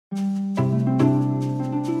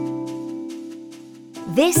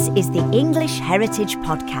This is the English Heritage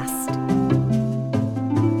Podcast.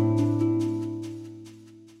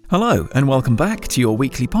 Hello and welcome back to your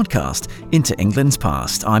weekly podcast, Into England's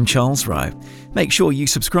Past. I'm Charles Rowe. Make sure you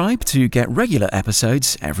subscribe to get regular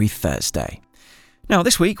episodes every Thursday. Now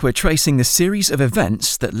this week we're tracing the series of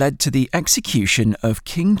events that led to the execution of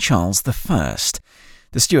King Charles I.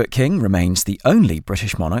 The Stuart King remains the only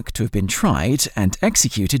British monarch to have been tried and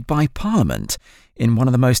executed by Parliament in one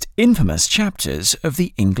of the most infamous chapters of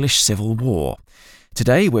the English Civil War.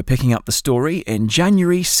 Today we're picking up the story in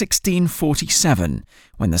January 1647,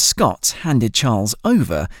 when the Scots handed Charles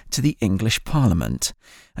over to the English Parliament.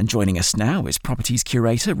 And joining us now is Properties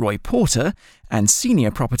Curator Roy Porter and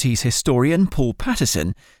Senior Properties Historian Paul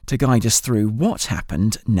Patterson to guide us through what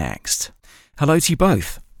happened next. Hello to you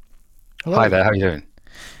both. Hello. Hi there, how are you doing?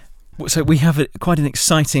 So we have quite an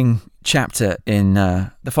exciting chapter in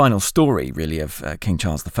the final story, really, of King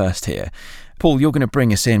Charles I here. Paul, you're going to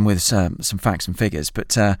bring us in with some facts and figures,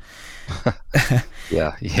 but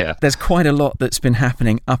yeah. There's quite a lot that's been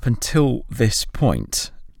happening up until this point.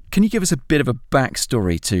 Can you give us a bit of a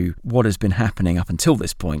backstory to what has been happening up until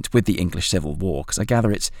this point with the English Civil War? Because I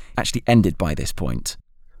gather it's actually ended by this point.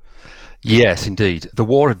 Yes, indeed. The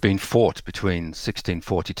war had been fought between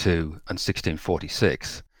 1642 and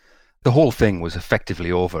 1646. The whole thing was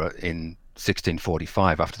effectively over in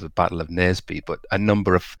 1645 after the Battle of Naseby, but a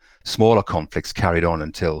number of smaller conflicts carried on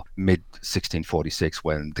until mid-1646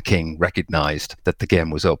 when the king recognised that the game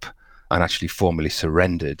was up and actually formally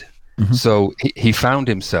surrendered. Mm-hmm. So he found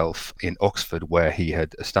himself in Oxford, where he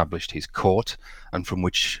had established his court and from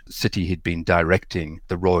which city he'd been directing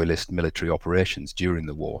the royalist military operations during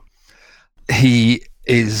the war. He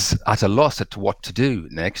is at a loss as to what to do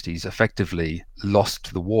next. He's effectively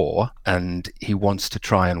lost the war and he wants to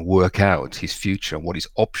try and work out his future and what his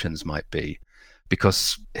options might be,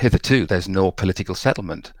 because hitherto there's no political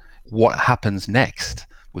settlement. What happens next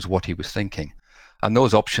was what he was thinking. And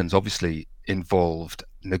those options obviously involved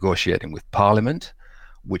negotiating with Parliament,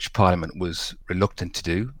 which Parliament was reluctant to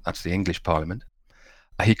do. That's the English Parliament.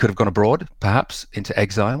 He could have gone abroad, perhaps into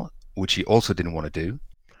exile, which he also didn't want to do.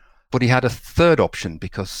 But he had a third option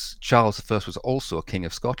because Charles I was also King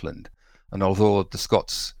of Scotland. And although the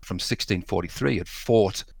Scots from 1643 had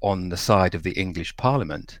fought on the side of the English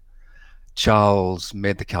Parliament, Charles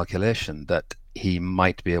made the calculation that he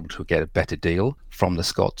might be able to get a better deal from the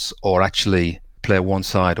Scots or actually play one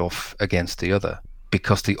side off against the other,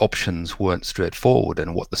 because the options weren't straightforward,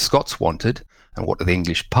 and what the Scots wanted and what the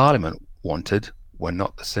English Parliament wanted were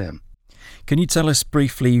not the same. Can you tell us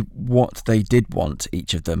briefly what they did want,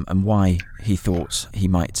 each of them, and why he thought he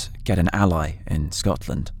might get an ally in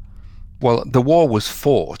Scotland? Well, the war was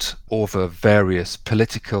fought over various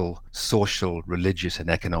political, social, religious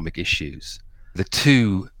and economic issues. The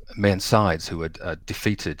two main sides who had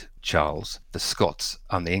defeated Charles, the Scots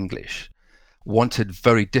and the English, wanted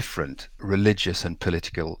very different religious and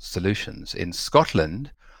political solutions. In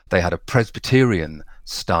Scotland, they had a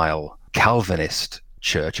Presbyterian-style Calvinist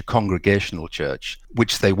church, a congregational church,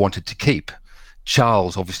 which they wanted to keep.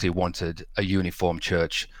 Charles obviously wanted a uniform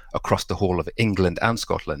church across the whole of England and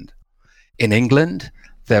Scotland. In England,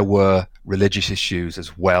 there were religious issues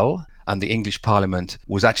as well, and the English Parliament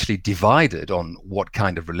was actually divided on what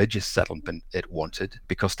kind of religious settlement it wanted,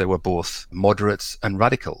 because there were both moderates and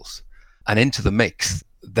radicals. And into the mix,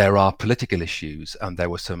 there are political issues, and there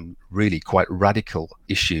were some really quite radical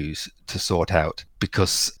issues to sort out,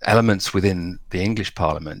 because elements within the English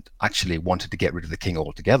Parliament actually wanted to get rid of the king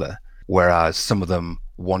altogether, whereas some of them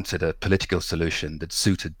wanted a political solution that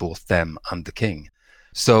suited both them and the king.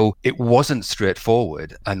 So it wasn't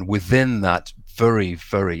straightforward, and within that very,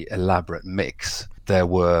 very elaborate mix, there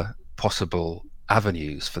were possible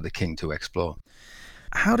avenues for the king to explore.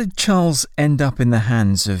 How did Charles end up in the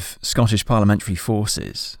hands of Scottish parliamentary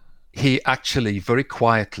forces? He actually very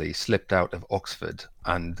quietly slipped out of Oxford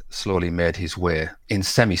and slowly made his way in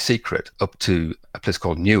semi-secret up to a place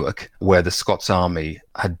called Newark, where the Scots army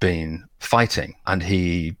had been fighting. And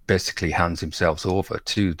he basically hands himself over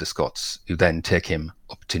to the Scots, who then take him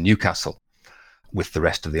up to Newcastle with the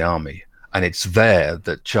rest of the army. And it's there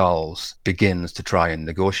that Charles begins to try and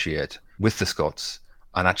negotiate with the Scots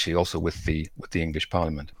and actually also with the English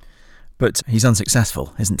Parliament. But he's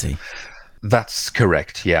unsuccessful, isn't he? That's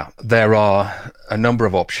correct, yeah. There are a number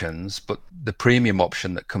of options, but the premium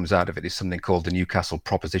option that comes out of it is something called the Newcastle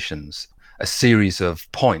Propositions, a series of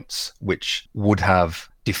points which would have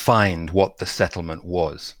defined what the settlement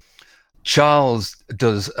was. Charles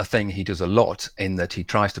does a thing he does a lot, in that he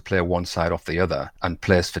tries to play one side off the other and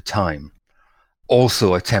plays for time.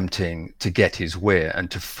 also attempting to get his way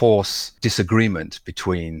and to force disagreement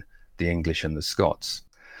between the English and the Scots.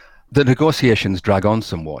 The negotiations drag on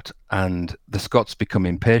somewhat, and the Scots become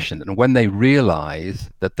impatient. And when they realise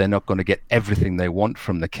that they're not going to get everything they want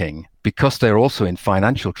from the king, because they're also in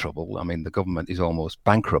financial trouble, I mean, the government is almost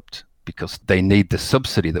bankrupt because they need the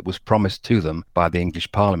subsidy that was promised to them by the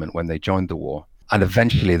English Parliament when they joined the war. And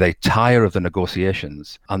eventually they tire of the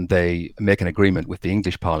negotiations and they make an agreement with the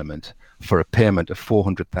English Parliament for a payment of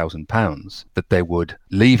 £400,000 that they would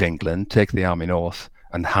leave England, take the army north,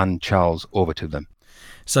 and hand Charles over to them.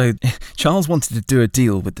 So Charles wanted to do a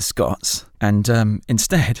deal with the Scots, and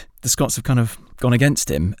instead the Scots have kind of gone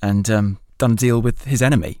against him and done a deal with his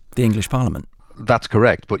enemy, the English Parliament. That's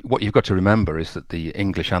correct. But what you've got to remember is that the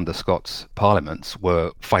English and the Scots parliaments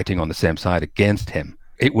were fighting on the same side against him.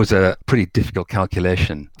 It was a pretty difficult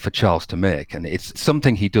calculation for Charles to make, and it's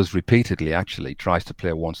something he does repeatedly, actually, tries to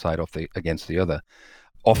play one side off against the other,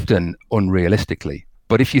 often unrealistically.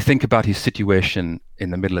 But if you think about his situation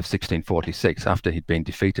in the middle of 1646, after he'd been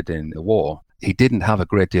defeated in the war, he didn't have a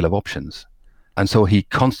great deal of options. And so he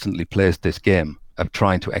constantly plays this game of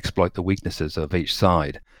trying to exploit the weaknesses of each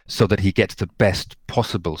side so that he gets the best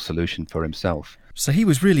possible solution for himself. So he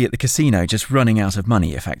was really at the casino just running out of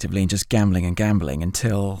money, effectively, and just gambling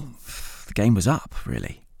until the game was up,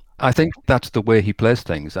 really. I think that's the way he plays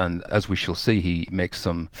things, and as we shall see, he makes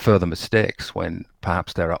some further mistakes when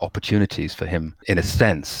perhaps there are opportunities for him, in a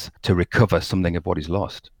sense, to recover something of what he's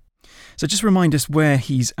lost. So just remind us where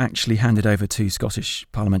he's actually handed over to Scottish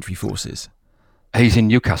parliamentary forces. He's in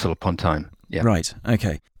Newcastle upon Tyne. Yeah. Right,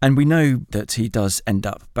 okay. And we know that he does end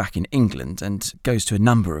up back in England and goes to a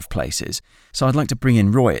number of places. So I'd like to bring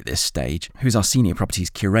in Roy at this stage, who's our senior properties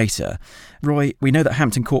curator. Roy, we know that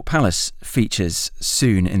Hampton Court Palace features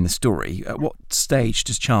soon in the story. At what stage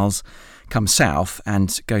does Charles come south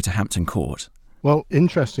and go to Hampton Court? Well,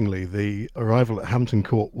 interestingly, the arrival at Hampton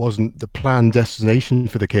Court wasn't the planned destination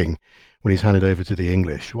for the king when he's handed over to the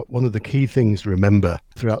English. One of the key things to remember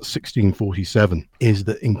throughout 1647 is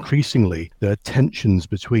that increasingly there are tensions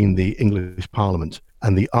between the English Parliament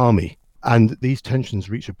and the army. And these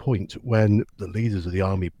tensions reach a point when the leaders of the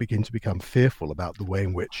army begin to become fearful about the way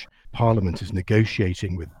in which Parliament is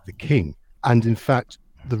negotiating with the king. And in fact,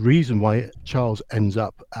 the reason why Charles ends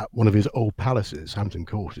up at one of his old palaces, Hampton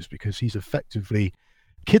Court, is because he's effectively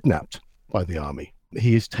kidnapped by the army.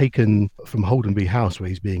 He is taken from Holdenby House, where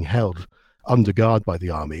he's being held under guard by the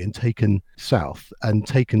army, and taken south and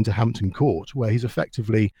taken to Hampton Court, where he's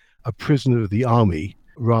effectively a prisoner of the army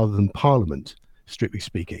rather than Parliament, strictly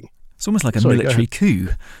speaking. It's almost like a military coup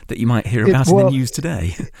that you might hear about in the news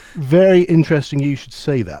today. Very interesting you should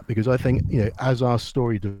say that, because I think, as our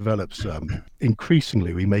story develops,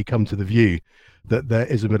 increasingly we may come to the view that there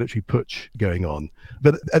is a military putsch going on.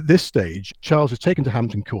 But at this stage, Charles is taken to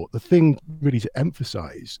Hampton Court. The thing really to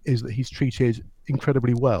emphasise is that he's treated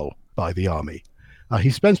incredibly well by the army. He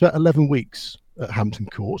spends about 11 weeks at Hampton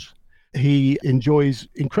Court. He enjoys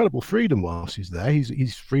incredible freedom whilst he's there.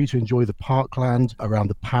 He's free to enjoy the parkland around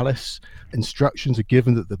the palace. Instructions are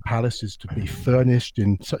given that the palace is to be furnished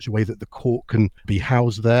in such a way that the court can be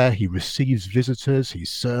housed there. He receives visitors.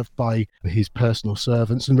 He's served by his personal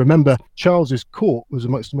servants. And remember, Charles's court was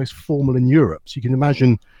amongst the most formal in Europe. So you can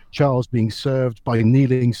imagine Charles being served by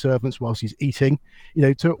kneeling servants whilst he's eating.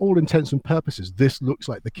 To all intents and purposes, this looks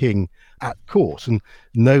like the king at court. And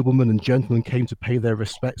noblemen and gentlemen came to pay their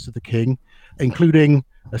respects to the king, including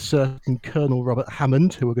a certain Colonel Robert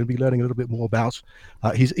Hammond, who we're going to be learning a little bit more about.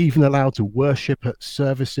 He's even allowed to worship at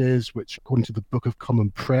services, which, according to the Book of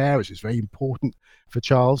Common Prayer, which is very important for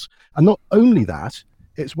Charles. And not only that,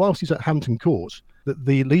 it's whilst he's at Hampton Court that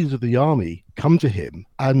the leaders of the army come to him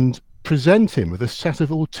and present him with a set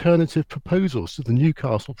of alternative proposals to the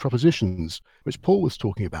Newcastle propositions, which Paul was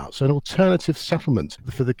talking about. So an alternative settlement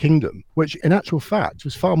for the kingdom, which in actual fact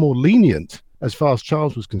was far more lenient as far as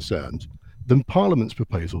Charles was concerned than Parliament's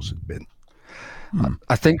proposals had been.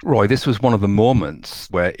 I think, Roy, this was one of the moments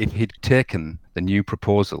where if he'd taken the new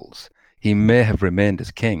proposals, he may have remained as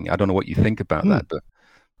king. I don't know what you think about that,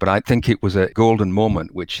 but I think it was a golden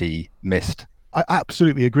moment which he missed. I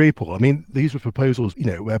absolutely agree, Paul. I mean, these were proposals,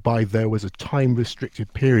 whereby there was a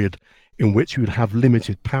time-restricted period in which he would have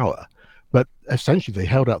limited power. But essentially, they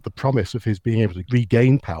held out the promise of his being able to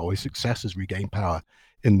regain power, his successors regain power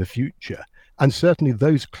in the future. And certainly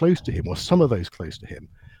those close to him, or some of those close to him,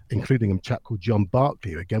 including a chap called John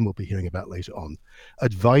Berkeley, who again we'll be hearing about later on,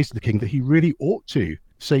 advised the king that he really ought to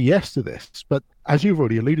say yes to this. But as you've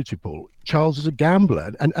already alluded to, Paul, Charles is a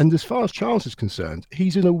gambler. And as far as Charles is concerned,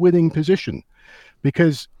 he's in a winning position,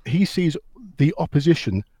 because he sees the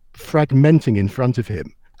opposition fragmenting in front of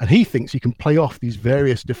him, and he thinks he can play off these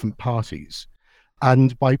various different parties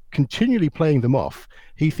And by continually playing them off,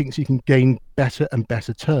 he thinks he can gain better and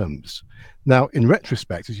better terms. Now, in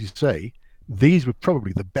retrospect, as you say, these were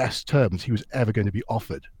probably the best terms he was ever going to be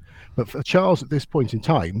offered. But for Charles at this point in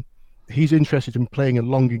time, he's interested in playing a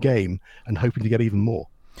longer game and hoping to get even more.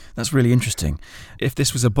 That's really interesting. If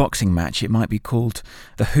this was a boxing match, it might be called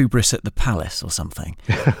the hubris at the palace or something.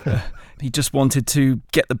 He just wanted to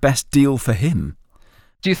get the best deal for him.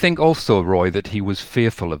 Do you think also, Roy, that he was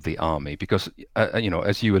fearful of the army? Because,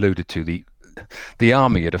 as you alluded to, the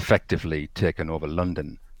army had effectively taken over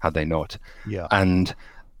London, had they not? Yeah. And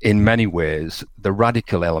in many ways, the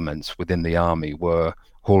radical elements within the army were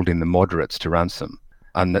holding the moderates to ransom.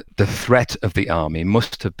 And the threat of the army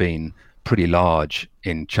must have been pretty large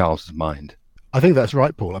in Charles's mind. I think that's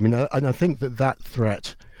right, Paul. I mean, and I think that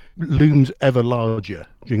threat looms ever larger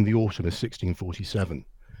during the autumn of 1647.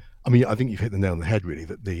 I mean, I think you've hit the nail on the head, really,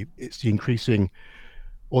 that it's the increasing,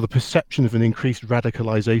 or the perception of an increased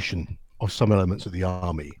radicalization of some elements of the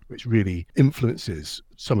army, which really influences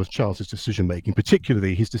some of Charles's decision-making,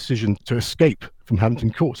 particularly his decision to escape from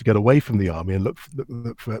Hampton Court, to get away from the army and look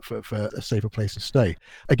for a safer place to stay.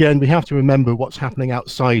 Again, we have to remember what's happening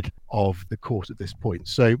outside of the court at this point.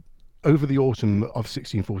 So over the autumn of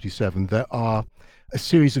 1647, there are a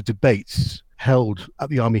series of debates held at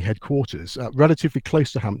the army headquarters, relatively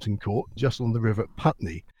close to Hampton Court, just on the river at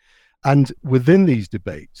Putney. And within these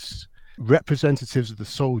debates, representatives of the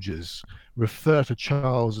soldiers refer to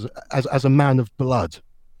Charles as a man of blood.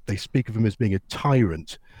 They speak of him as being a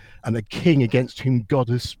tyrant and a king against whom God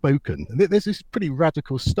has spoken. And this is pretty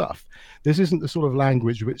radical stuff. This isn't the sort of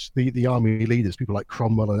language which the army leaders, people like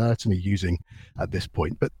Cromwell and Ayrton, are using at this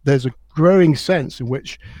point. But there's a growing sense in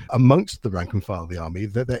which, amongst the rank and file of the army,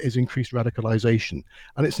 that there is increased radicalization.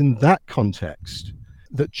 And it's in that context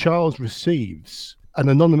that Charles receives an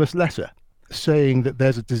anonymous letter saying that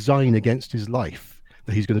there's a design against his life,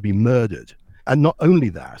 that he's going to be murdered. And not only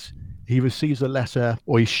that, he receives a letter,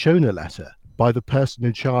 or he's shown a letter, by the person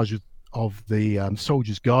in charge of the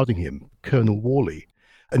soldiers guarding him, Colonel Worley.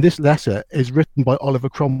 And this letter is written by Oliver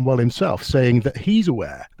Cromwell himself, saying that he's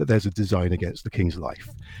aware that there's a design against the king's life.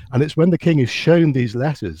 And it's when the king is shown these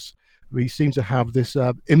letters, we seem to have this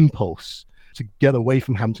impulse to get away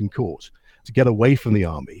from Hampton Court, to get away from the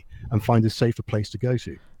army and find a safer place to go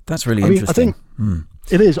to. That's really interesting. I think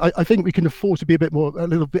it is. I think we can afford to be a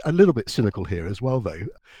little bit cynical here as well, though.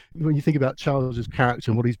 When you think about Charles's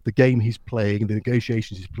character and the game he's playing, the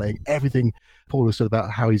negotiations he's playing, everything Paul has said about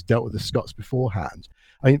how he's dealt with the Scots beforehand.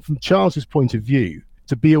 I mean, from Charles's point of view,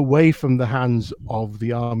 to be away from the hands of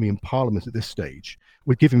the army and Parliament at this stage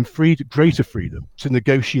would give him greater freedom to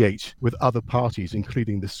negotiate with other parties,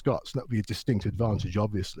 including the Scots. That would be a distinct advantage,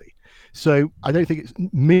 obviously. So I don't think it's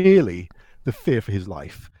merely the fear for his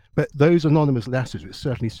life, but those anonymous letters which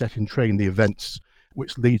certainly set in train the events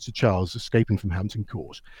which lead to Charles escaping from Hampton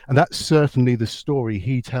Court. And that's certainly the story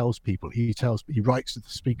he tells people. He writes to the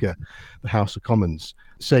Speaker, the House of Commons,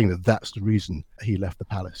 saying that that's the reason he left the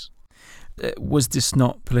palace. Was this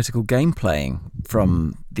not political game playing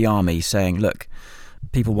from the army saying, look,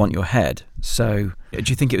 people want your head? So do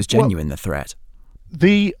you think it was genuine, the threat?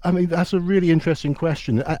 That's a really interesting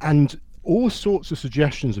question. And all sorts of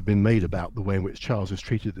suggestions have been made about the way in which Charles was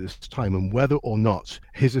treated at this time and whether or not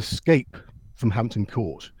his escape from Hampton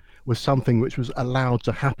Court was something which was allowed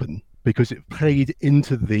to happen because it played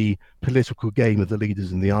into the political game of the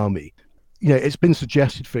leaders in the army. You know, it's been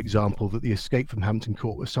suggested, for example, that the escape from Hampton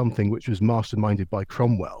Court was something which was masterminded by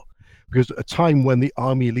Cromwell, because at a time when the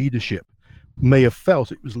army leadership may have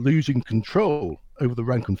felt it was losing control over the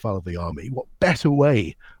rank and file of the army, what better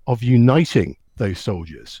way of uniting those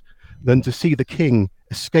soldiers than to see the king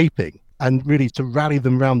escaping and really to rally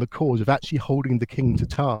them round the cause of actually holding the king to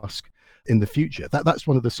task in the future. That's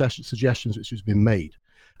one of the suggestions which has been made.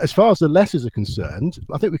 As far as the letters are concerned,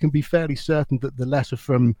 I think we can be fairly certain that the letter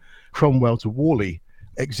from Cromwell to Worley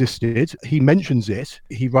existed. He mentions it,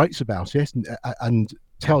 he writes about it and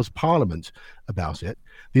tells Parliament about it.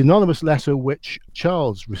 The anonymous letter which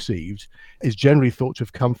Charles received is generally thought to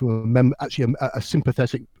have come from a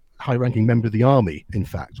sympathetic high-ranking member of the army, in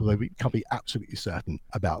fact, although we can't be absolutely certain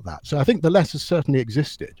about that. So I think the letters certainly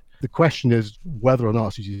existed. The question is whether or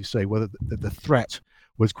not, as you say, whether the threat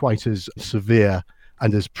was quite as severe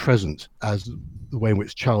and as present as the way in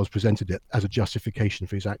which Charles presented it as a justification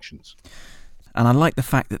for his actions. And I like the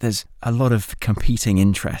fact that there's a lot of competing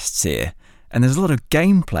interests here, and there's a lot of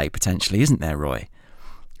gameplay potentially, isn't there, Roy?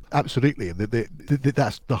 Absolutely.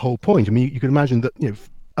 That's the whole point. I mean, you can imagine that,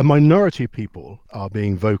 a minority of people are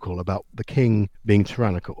being vocal about the king being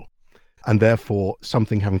tyrannical and therefore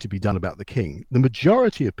something having to be done about the king. The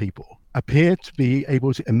majority of people appear to be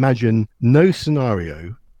able to imagine no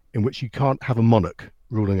scenario in which you can't have a monarch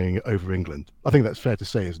ruling over England. I think that's fair to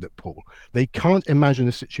say, isn't it, Paul? They can't imagine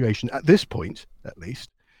a situation, at this point at least,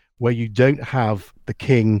 where you don't have the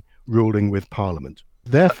king ruling with Parliament.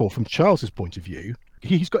 Therefore, from Charles's point of view,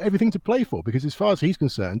 he's got everything to play for, because as far as he's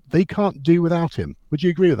concerned, they can't do without him. Would you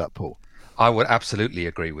agree with that, Paul? I would absolutely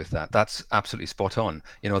agree with that. That's absolutely spot on.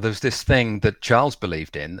 There's this thing that Charles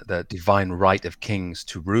believed in, the divine right of kings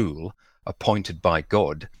to rule, appointed by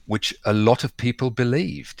God, which a lot of people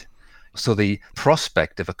believed. So the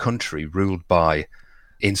prospect of a country ruled by,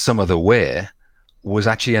 in some other way, was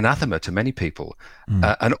actually anathema to many people.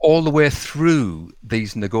 And all the way through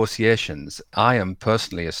these negotiations, I am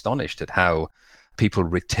personally astonished at how people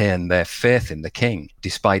retain their faith in the king,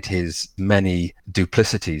 despite his many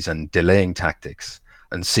duplicities and delaying tactics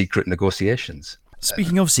and secret negotiations.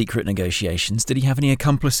 Speaking of secret negotiations, did he have any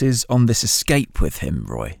accomplices on this escape with him,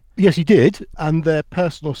 Roy? Yes, he did. And they're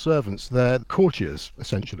personal servants. They're courtiers,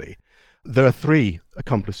 essentially. There are 3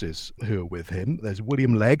 accomplices who are with him. There's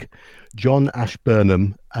William Legge, John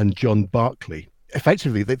Ashburnham, and John Berkeley.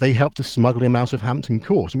 Effectively, they helped to smuggle him out of Hampton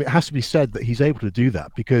Court. I mean, it has to be said that he's able to do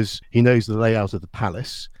that because he knows the layout of the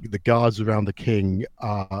palace. The guards around the king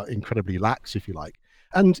are incredibly lax, if you like.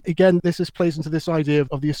 And again, this plays into this idea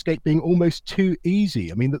of the escape being almost too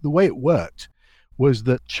easy. I mean, the way it worked was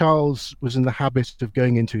that Charles was in the habit of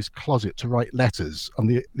going into his closet to write letters on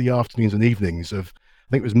the afternoons and evenings of,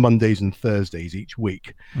 I think it was Mondays and Thursdays each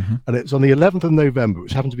week. And it's on the 11th of November,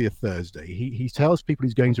 which happened to be a Thursday. He tells people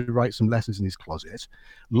he's going to write some letters in his closet,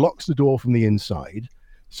 locks the door from the inside.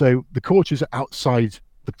 So the courtiers are outside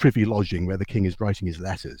the privy lodging where the king is writing his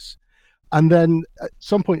letters. And then at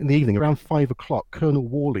some point in the evening, around 5 o'clock, Colonel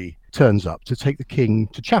Worley turns up to take the king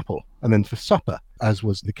to chapel and then for supper, as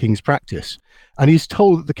was the king's practice. And he's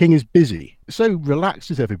told that the king is busy. So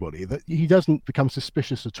relaxed is everybody that he doesn't become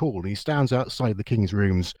suspicious at all. And he stands outside the king's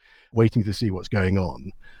rooms waiting to see what's going on.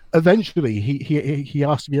 Eventually, he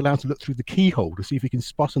asks to be allowed to look through the keyhole to see if he can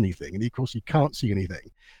spot anything. And of course, he can't see anything.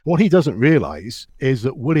 What he doesn't realise is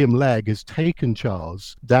that William Legge has taken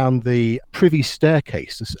Charles down the privy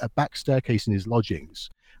staircase, a back staircase in his lodgings,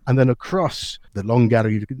 and then across the long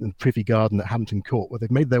gallery and privy garden at Hampton Court, where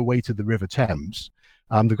they've made their way to the River Thames.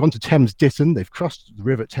 They've gone to Thames Ditton, they've crossed the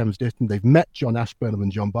river at Thames Ditton, they've met John Ashburnham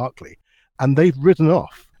and John Berkeley, and they've ridden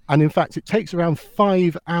off. And in fact, it takes around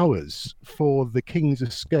 5 hours for the king's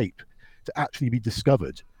escape to actually be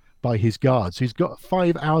discovered by his guards. He's got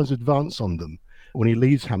 5 hours advance on them when he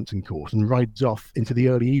leaves Hampton Court and rides off into the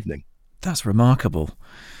early evening. That's remarkable.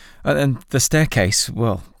 And the staircase,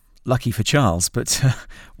 well, lucky for Charles, but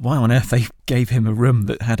why on earth they gave him a room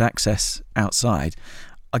that had access outside,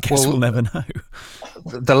 I guess we'll never know.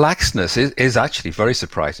 The laxness is actually very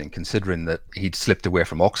surprising, considering that he'd slipped away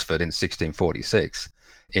from Oxford in 1646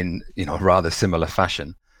 in rather similar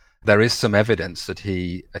fashion. There is some evidence that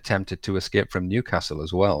he attempted to escape from Newcastle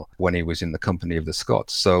as well when he was in the company of the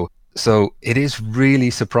Scots. So it is really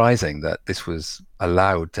surprising that this was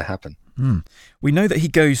allowed to happen. We know that he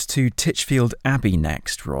goes to Titchfield Abbey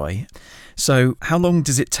next, Roy. So how long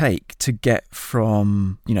does it take to get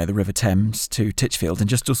from, the River Thames to Titchfield? And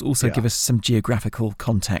just also give us some geographical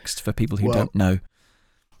context for people who don't know.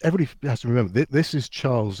 Everybody has to remember, this is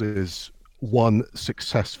Charles's one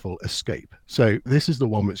successful escape. So this is the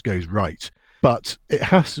one which goes right. But it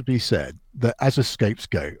has to be said that as escapes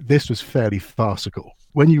go, this was fairly farcical.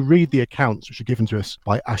 When you read the accounts which are given to us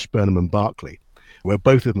by Ashburnham and Berkeley, where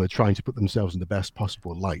both of them are trying to put themselves in the best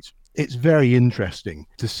possible light, it's very interesting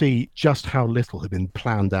to see just how little had been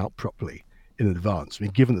planned out properly in advance. I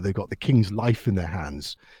mean, given that they've got the king's life in their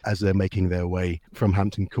hands as they're making their way from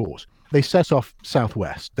Hampton Court. They set off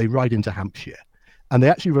southwest, they ride into Hampshire, and they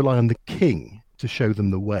actually rely on the king to show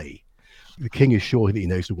them the way. The king is sure that he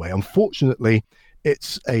knows the way. Unfortunately,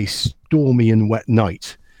 it's a stormy and wet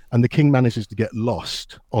night, and the king manages to get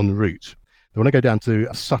lost en route. They want to go down to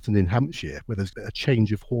Sutton in Hampshire, where there's a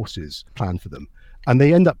change of horses planned for them. And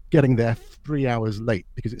they end up getting there 3 hours late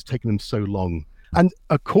because it's taken them so long. And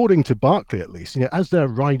according to Berkeley, at least, as they're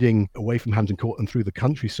riding away from Hampton Court and through the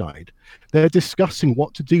countryside, they're discussing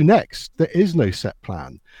what to do next. There is no set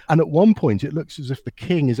plan. And at one point, it looks as if the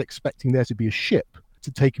king is expecting there to be a ship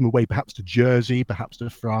to take him away, perhaps to Jersey, perhaps to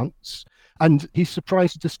France. And he's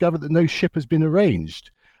surprised to discover that no ship has been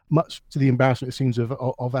arranged, much to the embarrassment, it seems,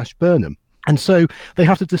 of Ashburnham. And so they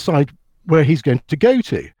have to decide where he's going to go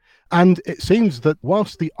to. And it seems that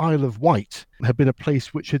whilst the Isle of Wight had been a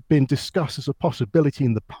place which had been discussed as a possibility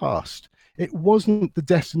in the past, it wasn't the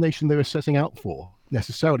destination they were setting out for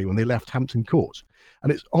necessarily when they left Hampton Court.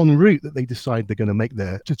 And it's en route that they decide they're going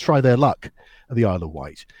to try their luck at the Isle of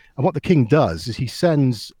Wight. And what the king does is he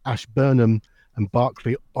sends Ashburnham and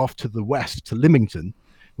Berkeley off to the west to Lymington,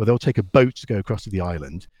 where they'll take a boat to go across to the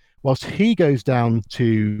island, whilst he goes down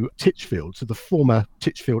to Titchfield, to the former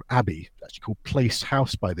Titchfield Abbey, actually called Place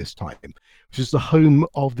House by this time, which is the home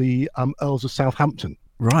of the Earls of Southampton.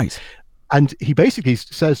 Right. And he basically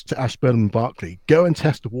says to Ashburnham and Berkeley, go and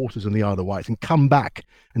test the waters in the Isle of Wight and come back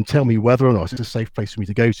and tell me whether or not it's a safe place for me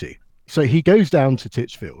to go to. So he goes down to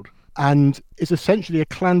Titchfield and is essentially a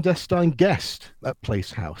clandestine guest at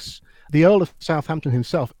Place House. The Earl of Southampton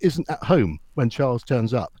himself isn't at home when Charles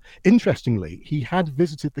turns up. Interestingly, he had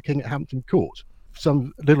visited the king at Hampton Court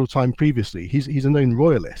some little time previously. He's a known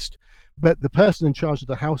royalist, but the person in charge of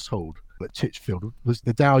the household at Titchfield was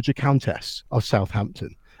the Dowager Countess of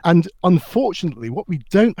Southampton. And unfortunately, what we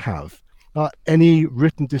don't have are any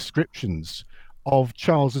written descriptions of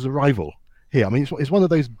Charles's arrival here. I mean, it's one of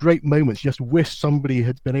those great moments. You just wish somebody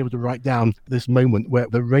had been able to write down this moment where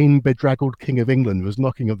the rain-bedraggled King of England was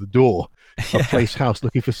knocking at the door of Place House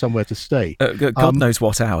looking for somewhere to stay. God knows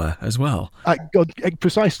what hour as well.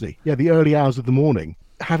 Precisely. Yeah, the early hours of the morning,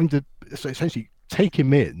 having to essentially take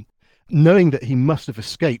him in, knowing that he must have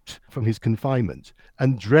escaped from his confinement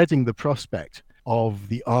and dreading the prospect of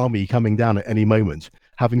the army coming down at any moment,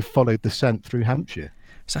 having followed the scent through Hampshire.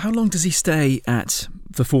 So how long does he stay at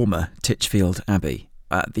the former Titchfield Abbey,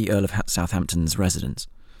 at the Earl of Southampton's residence?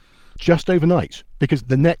 Just overnight, because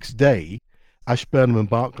the next day, Ashburnham and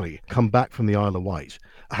Berkeley come back from the Isle of Wight,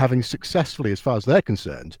 having successfully, as far as they're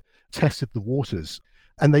concerned, tested the waters.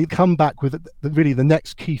 And they come back with really the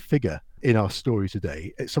next key figure in our story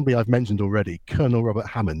today. It's somebody I've mentioned already, Colonel Robert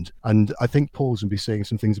Hammond, and I think Paul's going to be saying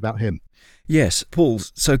some things about him. Yes, Paul.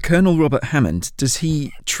 So Colonel Robert Hammond, does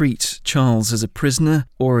he treat Charles as a prisoner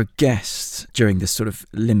or a guest during this sort of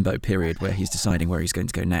limbo period where he's deciding where he's going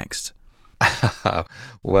to go next?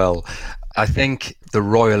 Well, I think the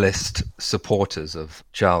royalist supporters of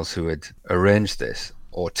Charles who had arranged this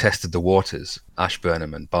or tested the waters,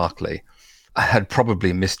 Ashburnham and Berkeley, had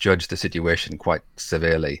probably misjudged the situation quite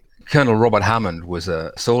severely. Colonel Robert Hammond was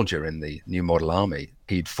a soldier in the New Model Army.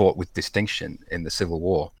 He'd fought with distinction in the Civil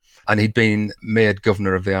War, and he'd been made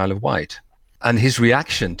governor of the Isle of Wight. And his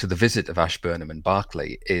reaction to the visit of Ashburnham and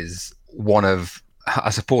Berkeley is one of, I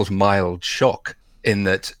suppose, mild shock, in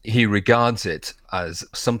that he regards it as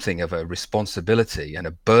something of a responsibility and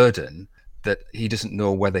a burden that he doesn't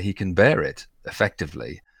know whether he can bear it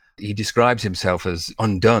effectively. He describes himself as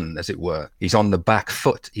undone, as it were. He's on the back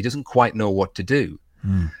foot. He doesn't quite know what to do.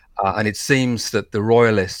 And it seems that the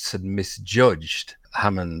royalists had misjudged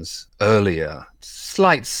Hammond's earlier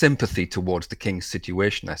slight sympathy towards the king's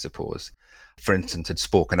situation, I suppose. For instance, had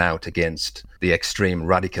spoken out against the extreme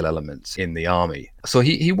radical elements in the army. So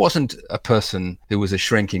he wasn't a person who was a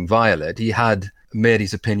shrinking violet. He had made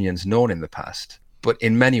his opinions known in the past. But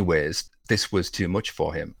in many ways, this was too much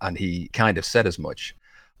for him, and he kind of said as much.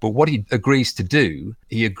 But what he agrees to do,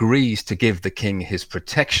 he agrees to give the king his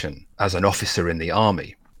protection as an officer in the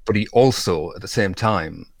army. But he also, at the same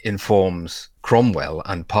time, informs Cromwell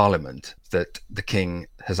and Parliament that the king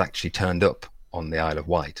has actually turned up on the Isle of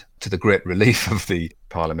Wight, to the great relief of the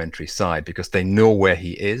parliamentary side, because they know where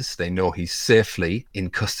he is. They know he's safely in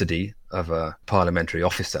custody of a parliamentary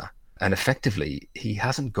officer. And effectively, he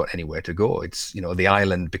hasn't got anywhere to go. It's, the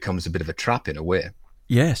island becomes a bit of a trap in a way.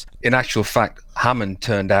 Yes. In actual fact, Hammond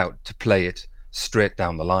turned out to play it straight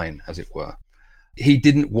down the line, as it were. He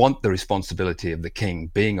didn't want the responsibility of the king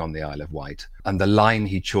being on the Isle of Wight, and the line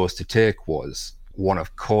he chose to take was one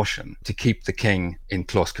of caution, to keep the king in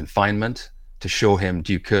close confinement, to show him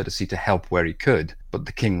due courtesy, to help where he could, but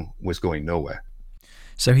the king was going nowhere.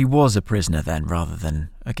 So he was a prisoner then, rather than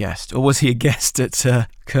a guest? Or was he a guest at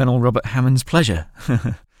Colonel Robert Hammond's pleasure?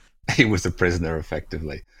 He was a prisoner,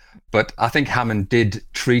 effectively. But I think Hammond did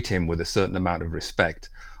treat him with a certain amount of respect,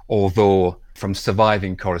 although from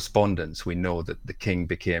surviving correspondence, we know that the king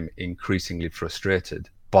became increasingly frustrated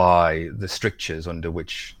by the strictures under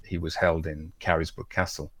which he was held in Carisbrooke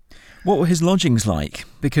Castle. What were his lodgings like?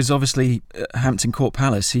 Because obviously at Hampton Court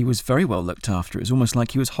Palace, he was very well looked after. It was almost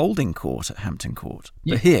like he was holding court at Hampton Court.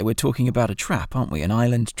 Yeah. But here we're talking about a trap, aren't we? An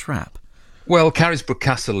island trap. Well, Carisbrooke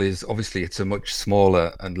Castle is obviously, it's a much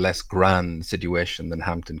smaller and less grand situation than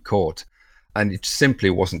Hampton Court. And it simply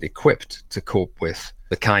wasn't equipped to cope with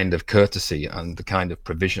the kind of courtesy and the kind of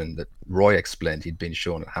provision that Roy explained he'd been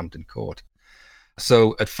shown at Hampton Court.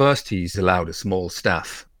 So at first he's allowed a small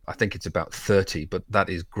staff. I think it's about 30, but that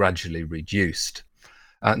is gradually reduced.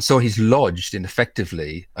 And so he's lodged in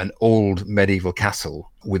effectively an old medieval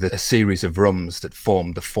castle with a series of rooms that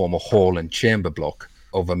formed the former hall and chamber block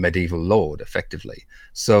of a medieval lord, effectively.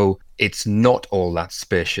 So it's not all that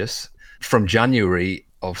spacious. From January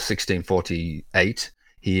of 1648,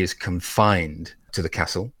 he is confined to the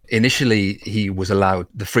castle. Initially, he was allowed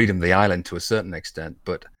the freedom of the island to a certain extent,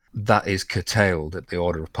 but that is curtailed at the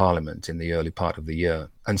order of Parliament in the early part of the year.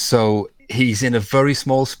 And so he's in a very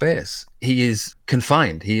small space. He is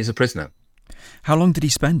confined. He is a prisoner. How long did he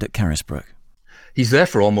spend at Carisbrooke? He's there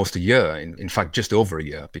for almost a year, in fact, just over a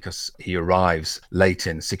year, because he arrives late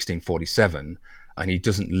in 1647 and he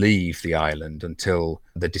doesn't leave the island until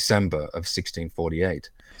the December of 1648.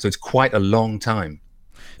 So it's quite a long time.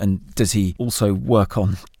 And does he also work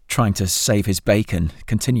on trying to save his bacon,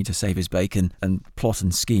 continue to save his bacon, and plot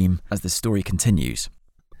and scheme as the story continues?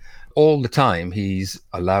 All the time, he's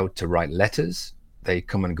allowed to write letters. They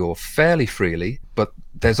come and go fairly freely, but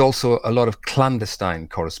there's also a lot of clandestine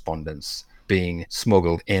correspondence being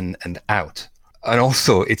smuggled in and out. And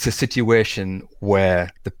also, it's a situation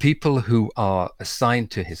where the people who are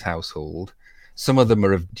assigned to his household, some of them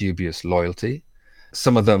are of dubious loyalty,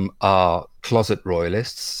 some of them are closet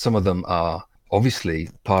royalists, some of them are obviously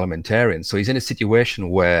parliamentarians. So he's in a situation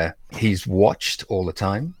where he's watched all the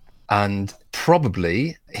time, and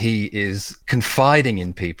probably he is confiding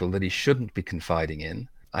in people that he shouldn't be confiding in,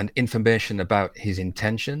 and information about his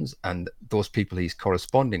intentions and those people he's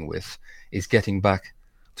corresponding with is getting back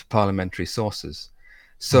to parliamentary sources.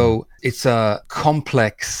 So it's a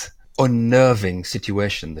complex, unnerving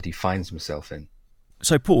situation that he finds himself in.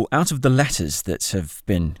 So, Paul, out of the letters that have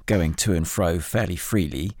been going to and fro fairly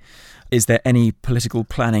freely, is there any political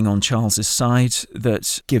planning on Charles's side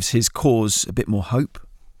that gives his cause a bit more hope?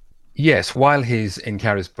 Yes, while he's in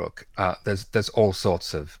Carisbrooke, there's all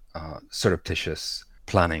sorts of surreptitious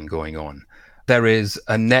planning going on. There is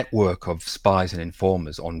a network of spies and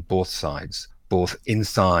informers on both sides, both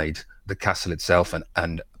inside the castle itself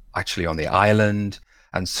and actually on the island,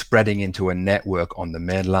 and spreading into a network on the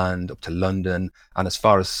mainland up to London and as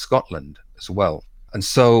far as Scotland as well. And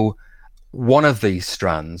so one of these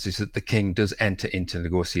strands is that the king does enter into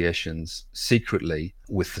negotiations secretly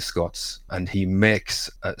with the Scots, and he makes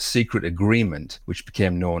a secret agreement which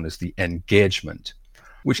became known as the engagement,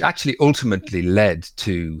 which actually ultimately led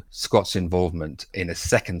to Scots' involvement in a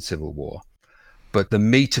second civil war. But the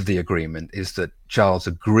meat of the agreement is that Charles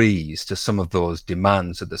agrees to some of those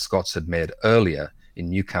demands that the Scots had made earlier in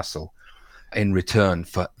Newcastle in return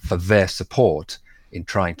for their support in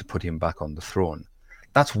trying to put him back on the throne.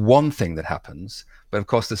 That's one thing that happens. But of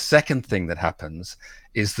course, the second thing that happens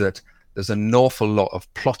is that there's an awful lot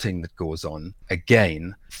of plotting that goes on,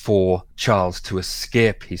 again, for Charles to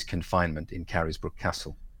escape his confinement in Carisbrooke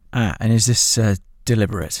Castle. And is this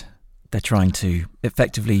deliberate? They're trying to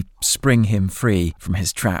effectively spring him free from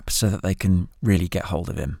his trap so that they can really get hold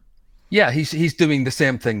of him. Yeah, he's doing the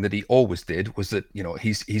same thing that he always did, was that, you know,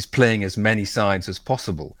 he's playing as many sides as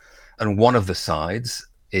possible. And one of the sides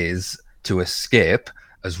is to escape,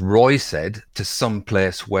 as Roy said, to some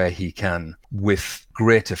place where he can, with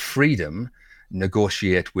greater freedom,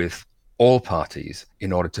 negotiate with all parties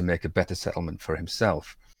in order to make a better settlement for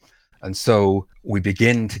himself. And so we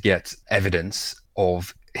begin to get evidence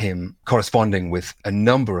of him corresponding with a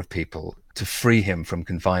number of people to free him from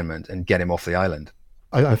confinement and get him off the island.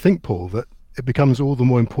 I think, Paul, that it becomes all the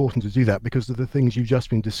more important to do that because of the things you've just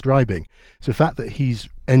been describing. So the fact that he's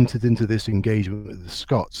entered into this engagement with the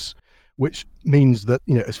Scots, which means that,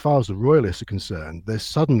 you know, as far as the royalists are concerned, there's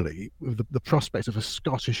suddenly, with the prospect of a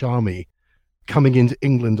Scottish army coming into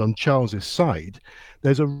England on Charles's side,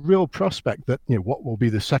 there's a real prospect that, you know, what will be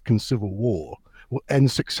the Second Civil War will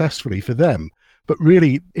end successfully for them. But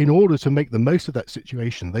really, in order to make the most of that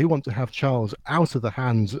situation, they want to have Charles out of the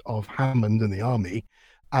hands of Hammond and the army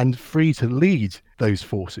and free to lead those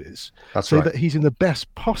forces. That's so right. that he's in the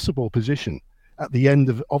best possible position at the end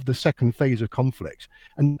of the second phase of conflict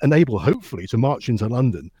and able, hopefully, to march into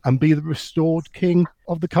London and be the restored king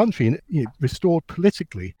of the country and, you know, restored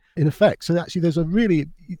politically in effect. So actually there's a really,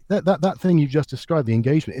 that thing you just described, the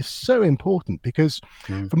engagement, is so important because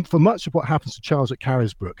for much of what happens to Charles at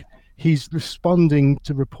Carisbrooke, he's responding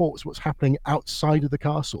to reports what's happening outside of the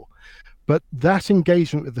castle. But that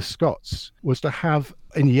engagement with the Scots was to have,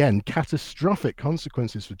 in the end, catastrophic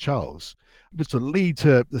consequences for Charles, was to lead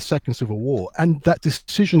to the Second Civil War. And that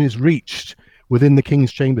decision is reached within the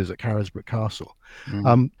King's Chambers at Carisbrooke Castle.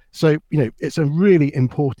 So, you know, it's a really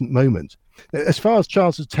important moment. As far as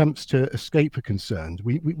Charles' attempts to escape are concerned,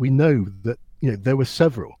 we know that, you know, there were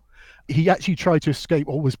several. He actually tried to escape,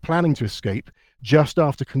 or was planning to escape, just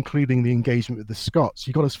after concluding the engagement with the Scots.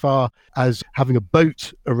 He got as far as having a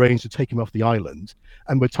boat arranged to take him off the island,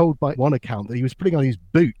 and we're told by one account that he was putting on his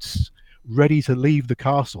boots ready to leave the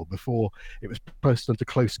castle before it was posted under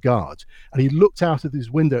close guard. And he looked out of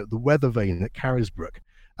his window at the weather vane at Carisbrooke.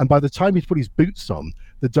 And by the time he'd put his boots on,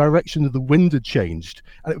 the direction of the wind had changed,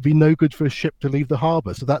 and it would be no good for a ship to leave the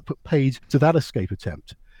harbour. So that put paid to that escape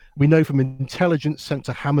attempt. We know from intelligence sent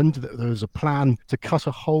to Hammond that there was a plan to cut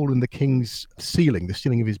a hole in the king's ceiling, the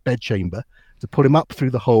ceiling of his bedchamber, to put him up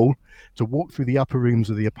through the hole, to walk through the upper rooms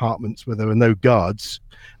of the apartments where there were no guards,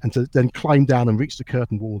 and to then climb down and reach the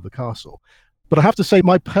curtain wall of the castle. But I have to say,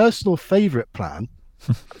 my personal favourite plan,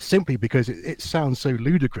 simply because it sounds so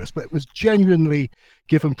ludicrous, but it was genuinely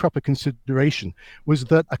given proper consideration, was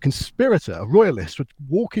that a conspirator, a royalist, would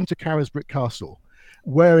walk into Carisbrooke Castle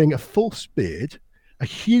wearing a false beard, a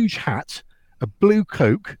huge hat, a blue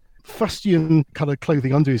cloak, fustian coloured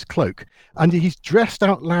clothing under his cloak, and he's dressed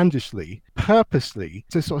outlandishly, purposely,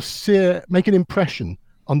 to sort of make an impression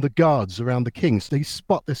on the guards around the king, so they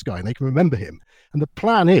spot this guy and they can remember him. And the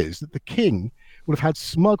plan is that the king would have had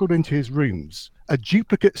smuggled into his rooms a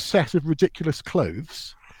duplicate set of ridiculous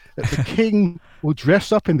clothes, that the king will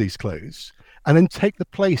dress up in these clothes and then take the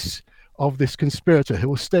place of this conspirator who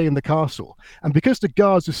will stay in the castle. And because the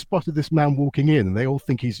guards have spotted this man walking in and they all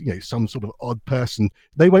think he's, some sort of odd person,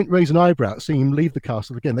 they won't raise an eyebrow at seeing him leave the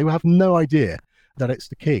castle again. They will have no idea that it's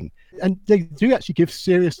the king. And they do actually give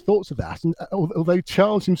serious thought to that. And although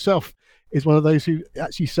Charles himself is one of those who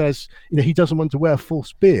actually says, he doesn't want to wear a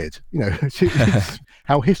false beard. It's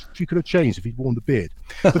how history could have changed if he'd worn the beard.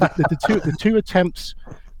 But the two attempts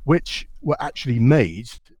which were actually made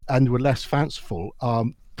and were less fanciful are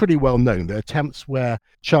pretty well known. They're attempts where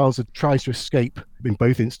Charles had tried to escape, in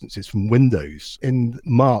both instances, from windows in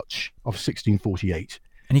March of 1648.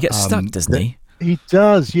 And he gets stuck, doesn't he? He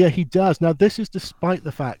does, yeah, he does. Now, this is despite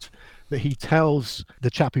the fact that he tells the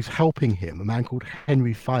chap who's helping him, a man called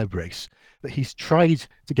Henry Firebrace, that he's tried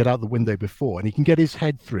to get out the window before and he can get his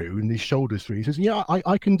head through and his shoulders through. He says, yeah,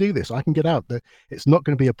 I can do this. I can get out. It's not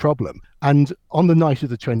going to be a problem. And on the night of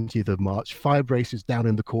the 20th of March, Firebrace is down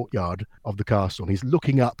in the courtyard of the castle and he's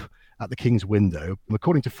looking up at the king's window. And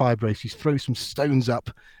according to Firebrace, he throws some stones up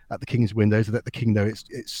at the king's window to let the king know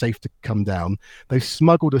it's safe to come down. They've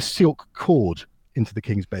smuggled a silk cord into the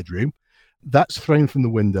king's bedroom. That's thrown from the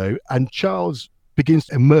window and Charles begins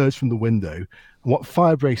to emerge from the window. And what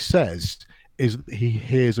Firebrace says is that he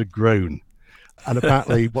hears a groan. And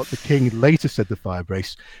apparently what the king later said to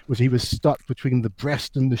Firebrace was he was stuck between the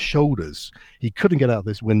breast and the shoulders. He couldn't get out of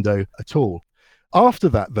this window at all. After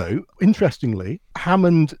that, though, interestingly,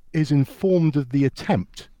 Hammond is informed of the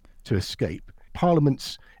attempt to escape.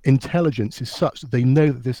 Parliament's intelligence is such that they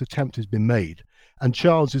know that this attempt has been made. And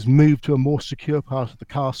Charles is moved to a more secure part of the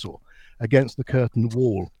castle against the curtain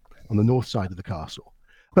wall on the north side of the castle.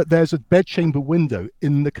 But there's a bedchamber window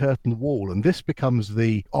in the curtain wall, and this becomes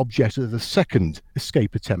the object of the second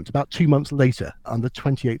escape attempt about 2 months later, on the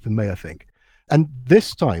 28th of May, I think. And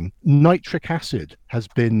this time, nitric acid has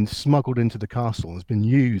been smuggled into the castle and has been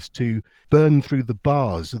used to burn through the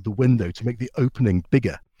bars of the window to make the opening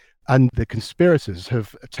bigger. And the conspirators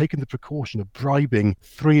have taken the precaution of bribing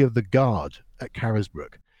 3 of the guard at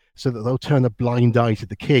Carisbrooke so that they'll turn a blind eye to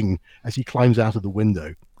the king as he climbs out of the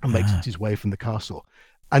window and makes his way from the castle.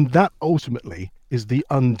 And that ultimately is the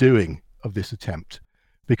undoing of this attempt,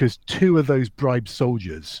 because 2 of those bribed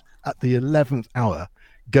soldiers at the 11th hour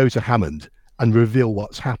go to Hammond and reveal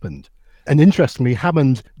what's happened. And interestingly,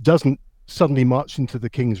 Hammond doesn't suddenly march into the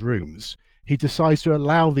king's rooms. He decides to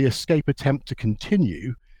allow the escape attempt to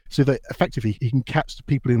continue so that effectively he can catch the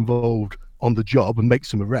people involved on the job and make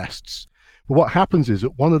some arrests. But what happens is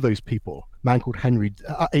that one of those people, a man called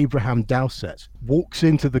Abraham Dowsett, walks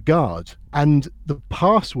into the guard and the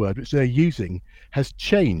password which they're using has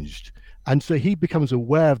changed. And so he becomes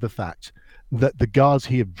aware of the fact that the guards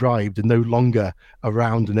he had bribed are no longer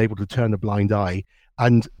around and able to turn a blind eye.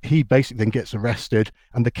 And he basically then gets arrested,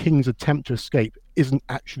 and the king's attempt to escape isn't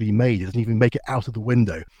actually made. He doesn't even make it out of the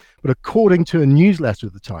window. But according to a newsletter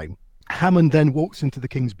at the time, Hammond then walks into the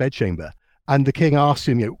king's bedchamber, and the king asks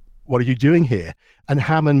him, what are you doing here? And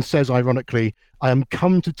Hammond says, ironically, I am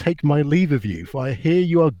come to take my leave of you, for I hear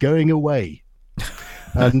you are going away.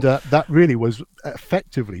 And that really was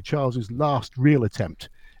effectively Charles's last real attempt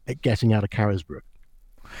at getting out of Carisbrooke.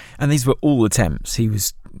 And these were all attempts. He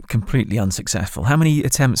was completely unsuccessful. How many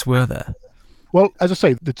attempts were there? Well, as I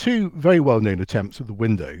say, the 2 very well-known attempts of the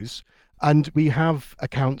windows, and we have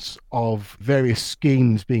accounts of various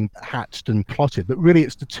schemes being hatched and plotted, but really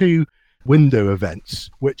it's the 2 window events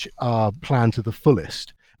which are planned to the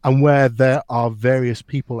fullest, and where there are various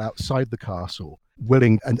people outside the castle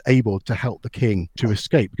willing and able to help the king to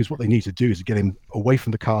escape, because what they need to do is get him away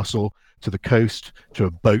from the castle to the coast, to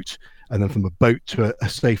a boat, and then from a boat to a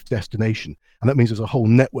safe destination. And that means there's a whole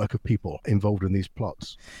network of people involved in these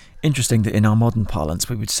plots. Interesting that in our modern parlance,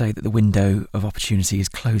 we would say that the window of opportunity is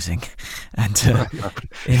closing. And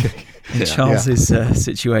in Charles's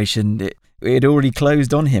situation, it had already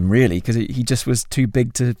closed on him, really, because he just was too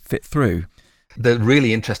big to fit through. The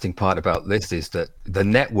really interesting part about this is that the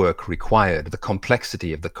network required, the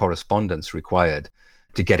complexity of the correspondence required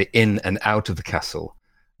to get it in and out of the castle,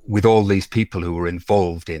 with all these people who were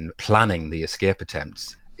involved in planning the escape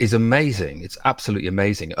attempts, is amazing. It's absolutely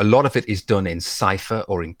amazing. A lot of it is done in cipher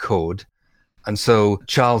or in code. And so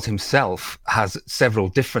Charles himself has several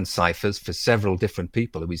different ciphers for several different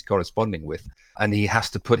people who he's corresponding with. And he has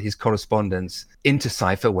to put his correspondence into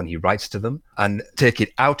cipher when he writes to them and take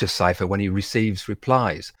it out of cipher when he receives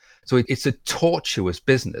replies. So it's a tortuous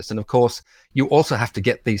business. And of course, you also have to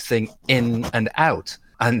get these things in and out.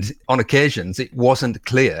 And on occasions, it wasn't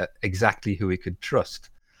clear exactly who he could trust.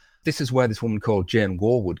 This is where this woman called Jane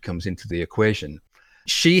Warwood comes into the equation.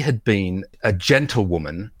 She had been a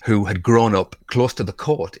gentlewoman who had grown up close to the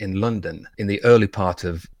court in London in the early part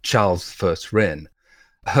of Charles I's reign.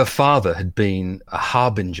 Her father had been a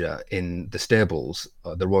harbinger in the stables,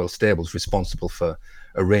 the royal stables, responsible for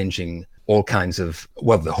arranging all kinds of,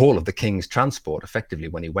 the whole of the king's transport, effectively,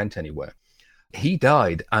 when he went anywhere. He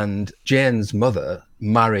died, and Jane's mother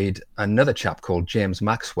married another chap called James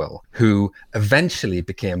Maxwell, who eventually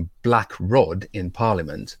became Black Rod in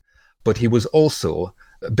Parliament, but he was also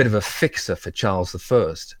a bit of a fixer for Charles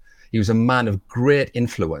I. He was a man of great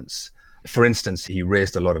influence. For instance, he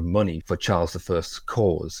raised a lot of money for Charles I's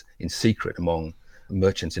cause in secret among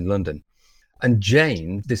merchants in London. And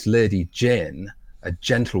Jane, this lady Jane, a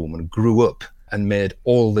gentlewoman, grew up and made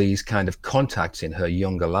all these kind of contacts in her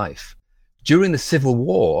younger life. During the Civil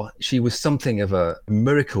War, she was something of a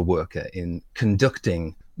miracle worker in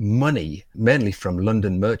conducting money, mainly from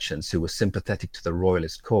London merchants who were sympathetic to the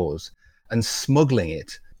royalist cause, and smuggling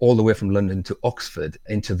it all the way from London to Oxford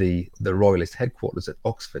into the royalist headquarters at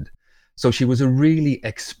Oxford. So she was a really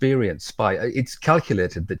experienced spy. It's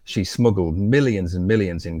calculated that she smuggled millions and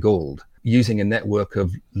millions in gold using a network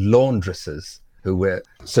of laundresses who were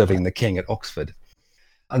serving the king at Oxford.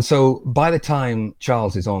 And so by the time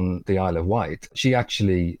Charles is on the Isle of Wight, she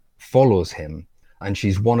actually follows him, and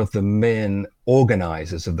she's one of the main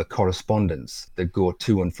organizers of the correspondence that go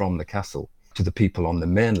to and from the castle to the people on the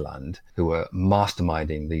mainland who are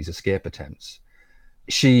masterminding these escape attempts.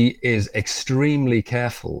 She is extremely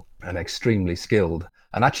careful and extremely skilled.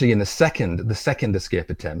 And actually in the second escape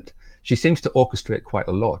attempt, she seems to orchestrate quite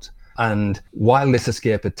a lot. And while this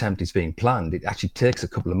escape attempt is being planned, it actually takes a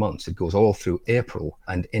couple of months. It goes all through April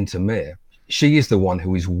and into May. She is the one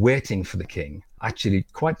who is waiting for the king, actually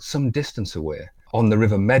quite some distance away, on the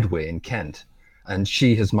River Medway in Kent. And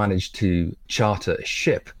she has managed to charter a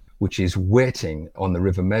ship which is waiting on the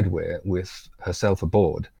River Medway with herself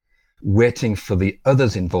aboard, waiting for the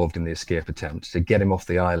others involved in the escape attempt to get him off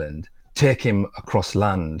the island, take him across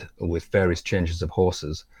land with various changes of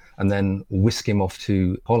horses, and then whisk him off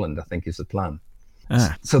to Holland, I think is the plan.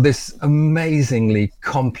 So this amazingly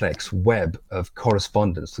complex web of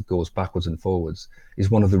correspondence that goes backwards and forwards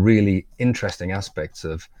is one of the really interesting aspects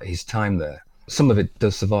of his time there. Some of it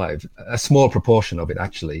does survive, a small proportion of it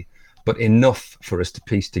actually, but enough for us to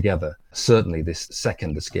piece together, certainly this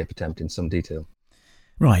second escape attempt in some detail.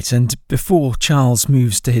 Right, and before Charles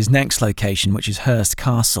moves to his next location, which is Hurst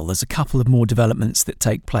Castle, there's a couple of more developments that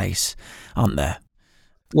take place, aren't there?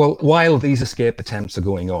 Well, while these escape attempts are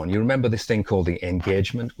going on, you remember this thing called the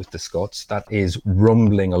engagement with the Scots that is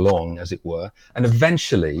rumbling along, as it were. And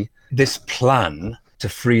eventually, this plan to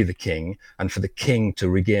free the king and for the king to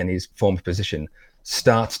regain his former position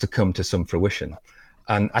starts to come to some fruition.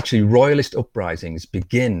 And actually, royalist uprisings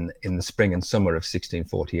begin in the spring and summer of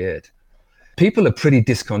 1648. People are pretty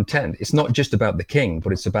discontent. It's not just about the king,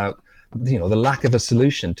 but it's about, the lack of a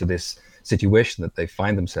solution to this situation that they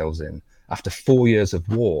find themselves in. After 4 years of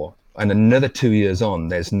war and another 2 years on,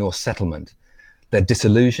 there's no settlement. They're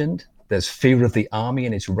disillusioned. There's fear of the army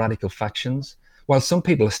and its radical factions, while some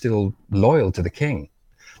people are still loyal to the king.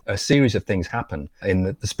 A series of things happen in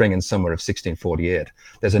the spring and summer of 1648.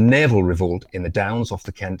 There's a naval revolt in the Downs off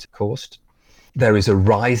the Kent coast. There is a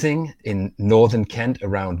rising in northern Kent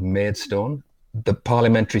around Maidstone. The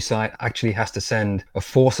parliamentary side actually has to send a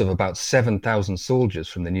force of about 7,000 soldiers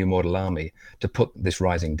from the New Model Army to put this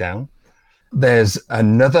rising down. There's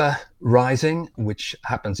another rising which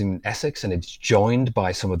happens in Essex, and it's joined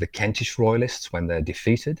by some of the Kentish royalists when they're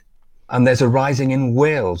defeated. And there's a rising in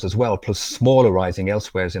Wales as well, plus smaller rising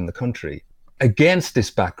elsewhere in the country. Against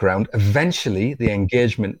this background, eventually the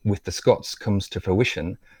engagement with the Scots comes to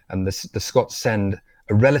fruition, and the Scots send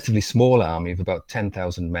a relatively small army of about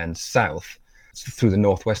 10,000 men south through the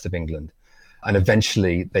northwest of England. And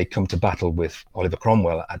eventually they come to battle with Oliver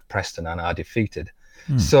Cromwell at Preston and are defeated.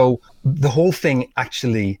 So the whole thing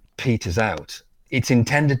actually peters out. It's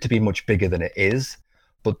intended to be much bigger than it is,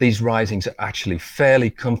 but these risings are actually fairly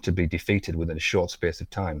comfortably defeated within a short space of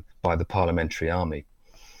time by the parliamentary army.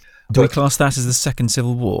 Do we class that as the Second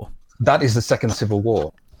Civil War? That is the Second Civil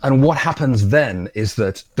War. And what happens then is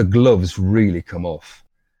that the gloves really come off.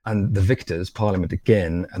 And the victors, Parliament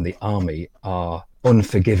again, and the army are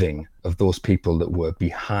unforgiving of those people that were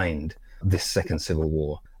behind this Second Civil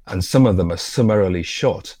War. And some of them are summarily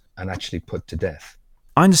shot and actually put to death.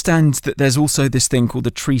 I understand that there's also this thing called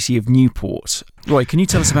the Treaty of Newport. Roy, can you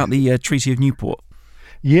tell us about the Treaty of Newport?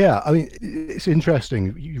 Yeah, I mean, it's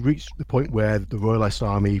interesting. You reach the point where the Royalist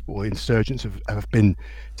Army or insurgents have been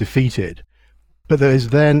defeated. But there is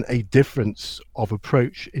then a difference of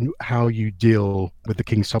approach in how you deal with the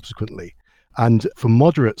king subsequently. And for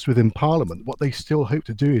moderates within Parliament, what they still hope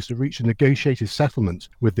to do is to reach a negotiated settlement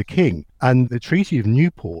with the king. And the Treaty of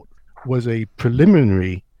Newport was a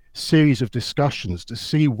preliminary series of discussions to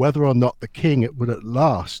see whether or not the king would at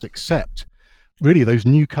last accept really those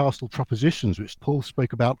Newcastle propositions which Paul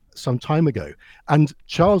spoke about some time ago. And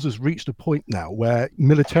Charles has reached a point now where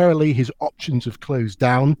militarily his options have closed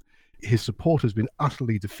down. His support has been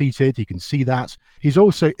utterly defeated. He can see that. He's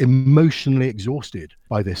also emotionally exhausted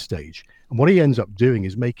by this stage. And what he ends up doing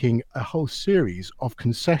is making a whole series of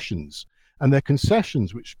concessions. And they're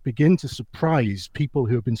concessions which begin to surprise people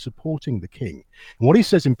who have been supporting the king. And what he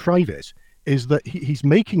says in private is that he's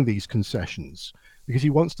making these concessions because he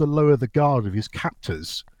wants to lower the guard of his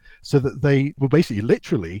captors so that they will basically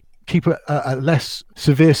literally keep a less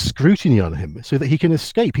severe scrutiny on him so that he can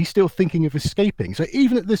escape. He's still thinking of escaping. So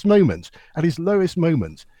even at this moment, at his lowest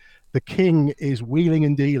moment, the king is wheeling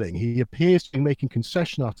and dealing. He appears to be making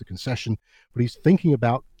concession after concession, but he's thinking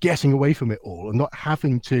about getting away from it all and not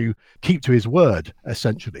having to keep to his word,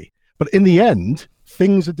 essentially. But in the end,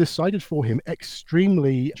 things are decided for him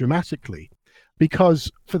extremely dramatically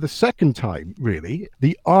because for the second time, really,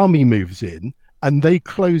 the army moves in and they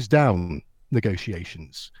close down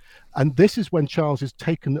negotiations. And this is when Charles is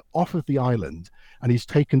taken off of the island and he's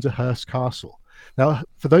taken to Hurst Castle. Now,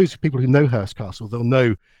 for those people who know Hurst Castle, they'll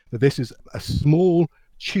know that this is a small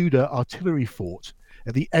Tudor artillery fort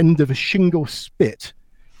at the end of a shingle spit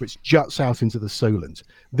which juts out into the Solent.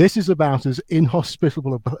 This is about as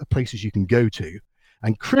inhospitable a place as you can go to.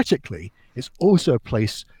 And critically, it's also a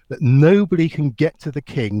place that nobody can get to the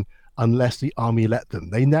king unless the army let them.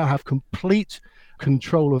 They now have complete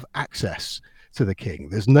control of access to the king.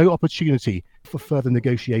 There's no opportunity for further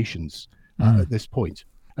negotiations at this point.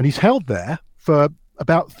 And he's held there for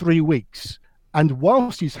about 3 weeks. And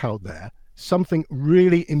whilst he's held there, something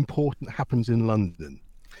really important happens in London.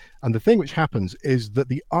 And the thing which happens is that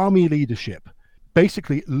the army leadership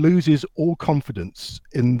basically loses all confidence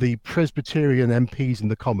in the Presbyterian MPs in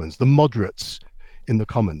the Commons, the moderates in the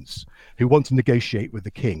Commons, who want to negotiate with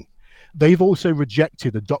the king. They've also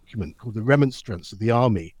rejected a document called the Remonstrance of the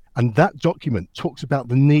Army. And that document talks about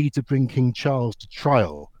the need to bring King Charles to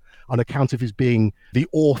trial on account of his being the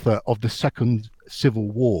author of the Second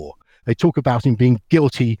Civil War. They talk about him being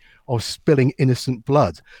guilty of spilling innocent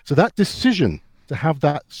blood. So that decision to have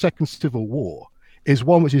that Second Civil War is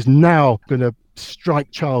one which is now going to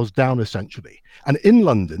strike Charles down, essentially. And in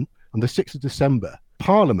London, on the 6th of December,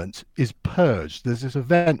 Parliament is purged. There's this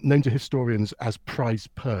event known to historians as Pride's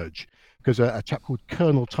Purge, because a chap called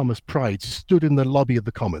Colonel Thomas Pride stood in the lobby of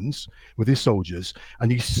the Commons with his soldiers,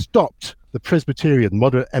 and he stopped the Presbyterian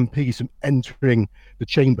moderate MPs from entering the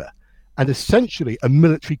chamber. And essentially, a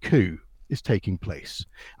military coup is taking place.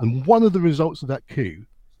 And one of the results of that coup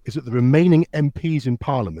is that the remaining MPs in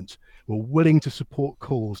Parliament were willing to support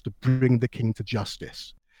calls to bring the king to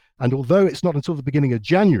justice. And although it's not until the beginning of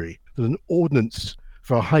January that an ordinance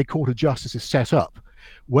for a High Court of Justice is set up,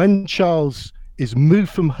 when Charles is moved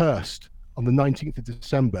from Hurst on the 19th of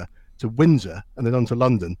December to Windsor and then on to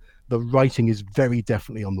London, the writing is very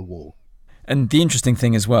definitely on the wall. And the interesting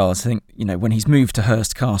thing as well is, I think, when he's moved to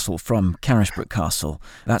Hurst Castle from Carisbrooke Castle,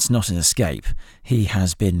 that's not an escape. He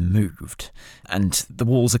has been moved. And the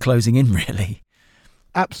walls are closing in, really.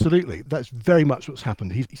 Absolutely. That's very much what's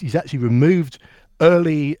happened. He's actually removed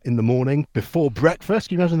early in the morning before breakfast.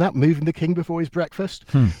 Can you imagine that? Moving the king before his breakfast?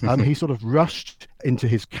 He sort of rushed into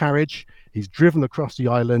his carriage. He's driven across the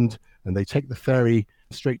island and they take the ferry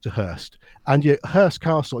straight to Hurst. And Hurst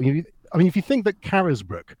Castle, if you think that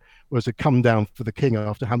Carisbrooke was a come down for the king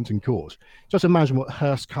after Hampton Court, just imagine what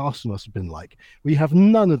Hurst Castle must have been like. We have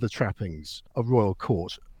none of the trappings of royal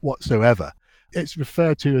court whatsoever. It's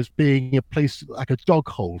referred to as being a place like a dog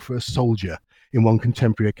hole for a soldier in one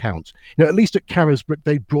contemporary account. At least at Carisbrooke,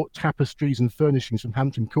 they brought tapestries and furnishings from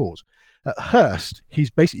Hampton Court. At Hurst, he's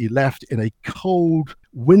basically left in a cold,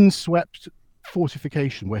 windswept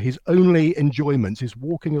fortification where his only enjoyment is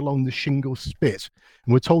walking along the shingle spit.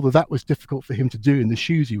 And we're told that was difficult for him to do in the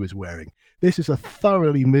shoes he was wearing. This is a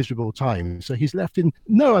thoroughly miserable time. So he's left in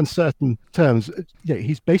no uncertain terms.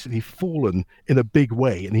 He's basically fallen in a big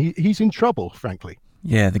way, and he's in trouble, frankly.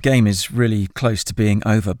 Yeah, the game is really close to being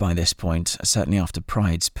over by this point, certainly after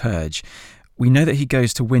Pride's purge. We know that he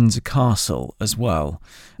goes to Windsor Castle as well.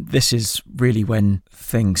 This is really when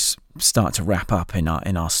things start to wrap up in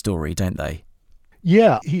our story, don't they?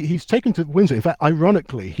 Yeah, he's taken to Windsor. In fact,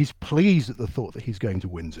 ironically, he's pleased at the thought that he's going to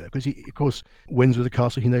Windsor because, of course, Windsor is a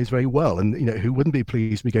castle he knows very well. And, who wouldn't be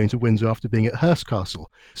pleased to be going to Windsor after being at Hurst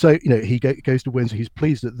Castle? So, he goes to Windsor. He's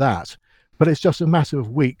pleased at that. But it's just a matter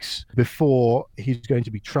of weeks before he's going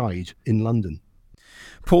to be tried in London.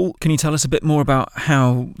 Paul, can you tell us a bit more about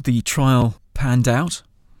how the trial panned out?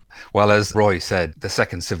 Well, as Roy said, the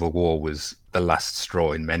Second Civil War was the last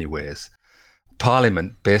straw in many ways.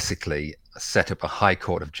 Parliament basically set up a High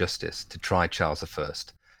Court of Justice to try Charles I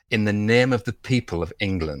in the name of the people of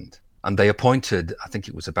England. And they appointed, I think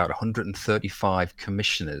it was about 135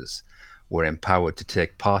 commissioners were empowered to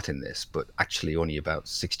take part in this, but actually only about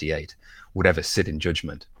 68 would ever sit in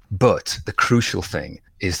judgment. But the crucial thing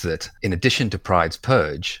is that in addition to Pride's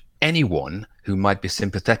purge, anyone who might be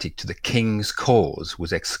sympathetic to the king's cause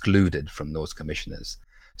was excluded from those commissioners.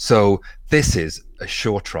 So this is a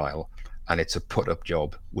show trial, and it's a put-up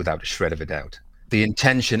job without a shred of a doubt. The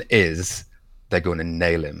intention is they're going to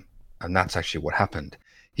nail him, and that's actually what happened.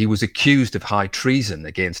 He was accused of high treason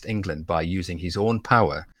against England by using his own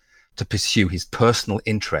power to pursue his personal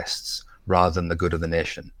interests rather than the good of the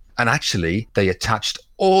nation. And actually, they attached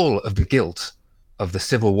all of the guilt of the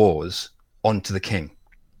civil wars onto the king.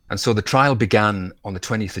 And so the trial began on the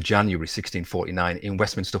 20th of January, 1649 in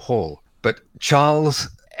Westminster Hall. But Charles,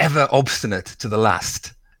 ever obstinate to the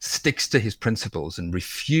last, sticks to his principles and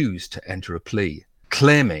refused to enter a plea,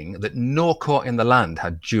 claiming that no court in the land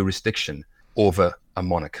had jurisdiction over a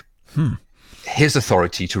monarch. His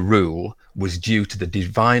authority to rule was due to the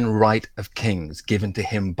divine right of kings given to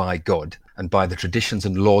him by God and by the traditions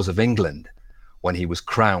and laws of England when he was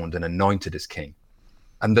crowned and anointed as king.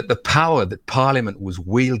 And that the power that Parliament was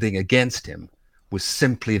wielding against him was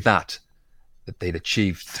simply that they'd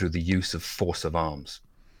achieved through the use of force of arms.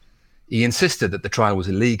 He insisted that the trial was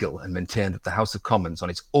illegal and maintained that the House of Commons on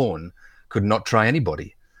its own could not try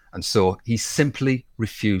anybody. And so he simply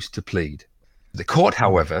refused to plead. The court,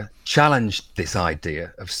 however, challenged this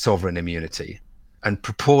idea of sovereign immunity and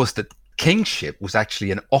proposed that kingship was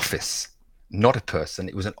actually an office, not a person.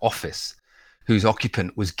 It was an office whose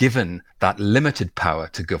occupant was given that limited power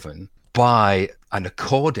to govern by and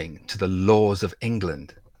according to the laws of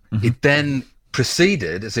England. It then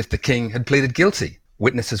proceeded as if the king had pleaded guilty.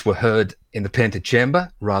 Witnesses were heard in the Painted Chamber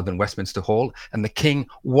rather than Westminster Hall, and the king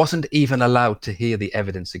wasn't even allowed to hear the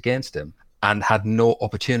evidence against him and had no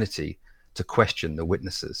opportunity to question the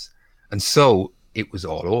witnesses. And so it was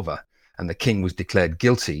all over, and the king was declared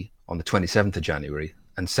guilty on the 27th of January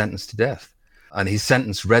and sentenced to death. And his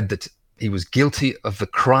sentence read that he was guilty of the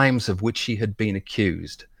crimes of which he had been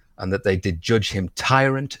accused, and that they did judge him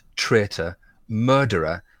tyrant, traitor,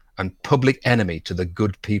 murderer, and public enemy to the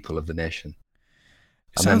good people of the nation.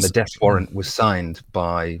 And then the death warrant was signed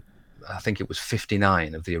by, I think it was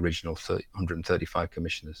 59 of the original 135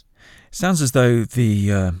 commissioners. It sounds as though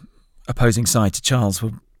the opposing side to Charles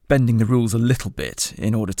were bending the rules a little bit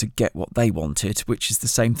in order to get what they wanted, which is the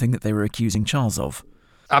same thing that they were accusing Charles of.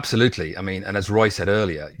 Absolutely. I mean, and as Roy said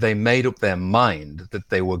earlier, they made up their mind that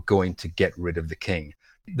they were going to get rid of the king.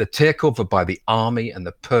 The takeover by the army and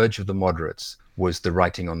the purge of the moderates was the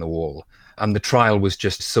writing on the wall. And the trial was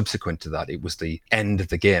just subsequent to that. It was the end of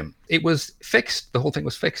the game. It was fixed. The whole thing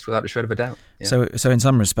was fixed without a shred of a doubt. Yeah. So in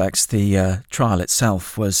some respects, the trial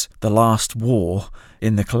itself was the last war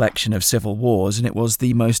in the collection of civil wars, and it was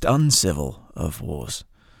the most uncivil of wars.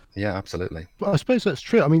 Yeah, absolutely. Well, I suppose that's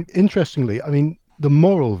true. I mean, interestingly, the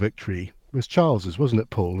moral victory was Charles's, wasn't it,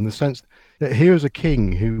 Paul? In the sense that here is a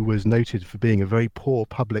king who was noted for being a very poor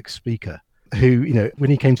public speaker, who, when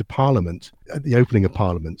he came to Parliament, at the opening of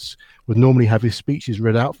Parliaments, would normally have his speeches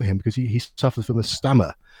read out for him because he suffered from a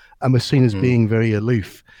stammer and was seen as being very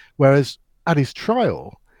aloof. Whereas at his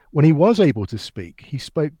trial, when he was able to speak, he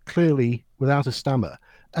spoke clearly without a stammer.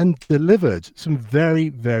 and delivered some very,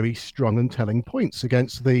 very strong and telling points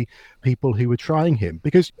against the people who were trying him.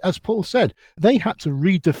 Because, as Paul said, they had to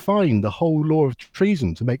redefine the whole law of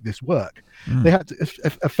treason to make this work. They had to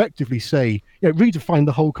effectively say, redefine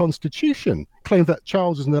the whole constitution, claim that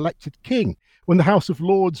Charles is an elected king. When the House of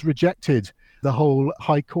Lords rejected the whole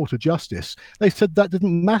High Court of Justice, they said that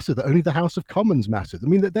didn't matter, that only the House of Commons mattered. I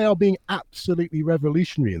mean, that they are being absolutely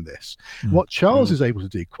revolutionary in this. What Charles is able to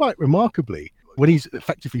do, quite remarkably, when he's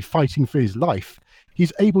effectively fighting for his life,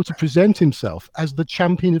 he's able to present himself as the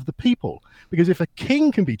champion of the people. Because if a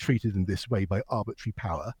king can be treated in this way by arbitrary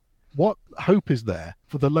power, what hope is there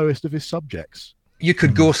for the lowest of his subjects? You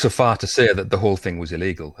could go so far to say that the whole thing was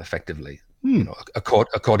illegal, effectively,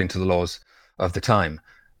 according to the laws of the time.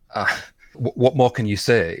 What more can you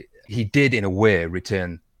say? He did, in a way,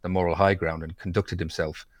 retain the moral high ground and conducted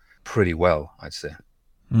himself pretty well, I'd say.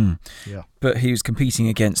 Yeah. But he was competing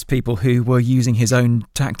against people who were using his own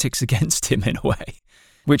tactics against him in a way,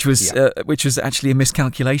 which was actually a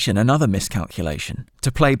miscalculation, another miscalculation, to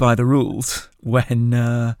play by the rules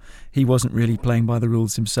when he wasn't really playing by the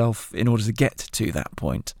rules himself in order to get to that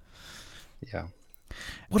point. Yeah.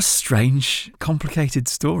 What a strange, complicated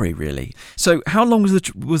story, really. So how long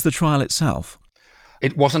was the trial itself?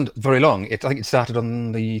 It wasn't very long. I think it started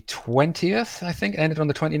on the 20th, I think, ended on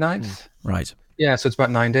the 29th. Right. Yeah, so it's about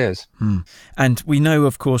 9 days. And we know,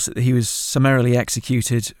 of course, that he was summarily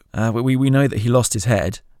executed. We know that he lost his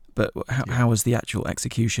head, but how was the actual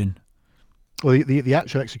execution? Well, the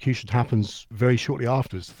actual execution happens very shortly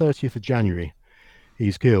afterwards, 30th of January.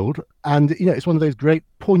 He's killed. And, it's one of those great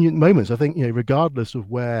poignant moments. I think, regardless of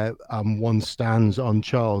where one stands on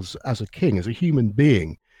Charles as a king, as a human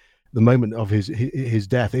being, the moment of his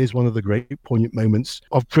death is one of the great poignant moments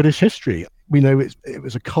of British history. We know it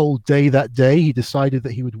was a cold day that day. He decided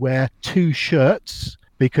that he would wear 2 shirts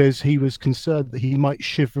because he was concerned that he might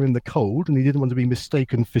shiver in the cold and he didn't want to be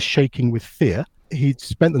mistaken for shaking with fear. He'd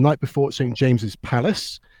spent the night before at St. James's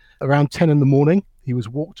Palace. Around 10 in the morning, he was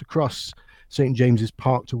walked across St. James's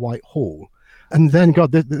Park to Whitehall. And then,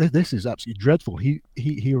 God, this is absolutely dreadful.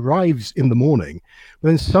 He arrives in the morning, but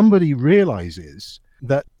then somebody realizes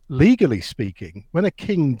that, legally speaking, when a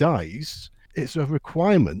king dies, it's a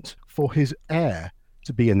requirement for his heir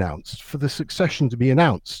to be announced, for the succession to be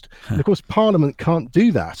announced. And of course, Parliament can't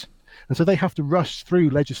do that. And so they have to rush through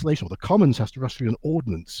legislation, or the Commons has to rush through an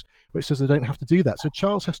ordinance which says they don't have to do that. So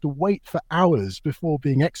Charles has to wait for hours before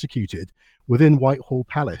being executed within Whitehall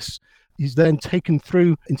Palace. He's then taken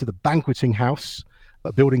through into the banqueting house,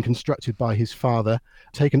 a building constructed by his father,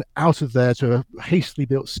 taken out of there to a hastily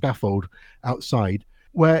built scaffold outside,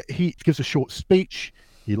 where he gives a short speech,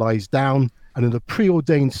 he lies down, and in a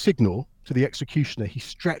preordained signal to the executioner, he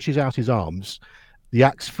stretches out his arms, the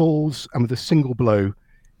axe falls, and with a single blow,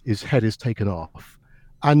 his head is taken off.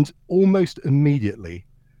 And almost immediately,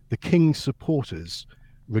 the king's supporters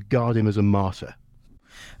regard him as a martyr.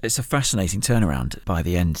 It's a fascinating turnaround by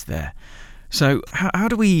the end there. So how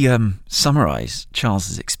do we summarise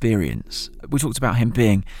Charles's experience? We talked about him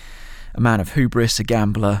being a man of hubris, a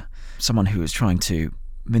gambler, someone who was trying to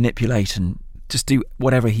manipulate and just do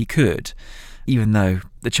whatever he could, even though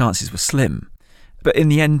the chances were slim. But in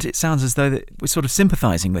the end, it sounds as though that we're sort of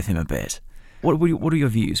sympathising with him a bit. What are your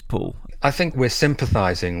views, Paul? I think we're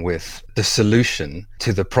sympathising with the solution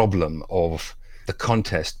to the problem of the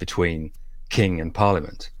contest between king and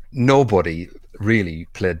parliament. Nobody really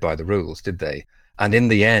played by the rules, did they? And in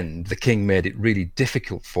the end, the king made it really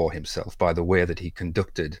difficult for himself by the way that he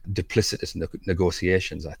conducted duplicitous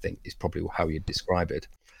negotiations, I think, is probably how you'd describe it.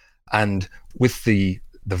 And with the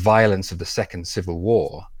violence of the Second Civil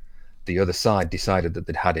War, the other side decided that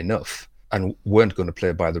they'd had enough and weren't going to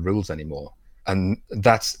play by the rules anymore. And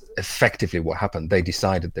that's effectively what happened. They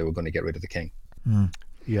decided they were going to get rid of the king.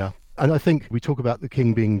 Yeah. And I think we talk about the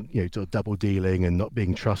king being, sort of double dealing and not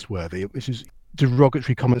being trustworthy, which is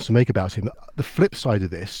derogatory comments to make about him. The flip side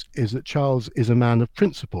of this is that Charles is a man of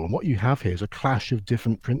principle. And what you have here is a clash of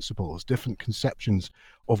different principles, different conceptions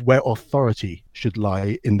of where authority should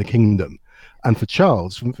lie in the kingdom. And for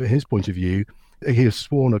Charles, from his point of view, he has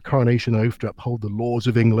sworn a coronation oath to uphold the laws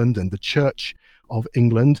of England and the Church of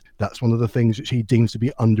England. That's one of the things which he deems to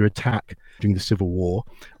be under attack during the Civil War.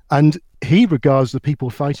 And he regards the people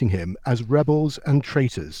fighting him as rebels and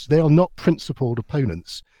traitors. They are not principled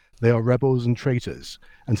opponents. They are rebels and traitors.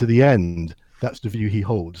 And to the end, that's the view he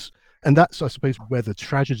holds. And that's, I suppose, where the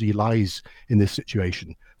tragedy lies in this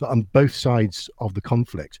situation, that on both sides of the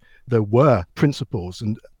conflict, there were principles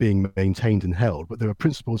and being maintained and held, but there were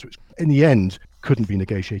principles which, in the end, couldn't be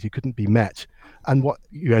negotiated, couldn't be met. And what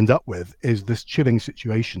you end up with is this chilling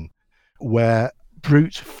situation where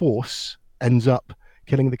brute force ends up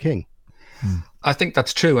killing the king. I think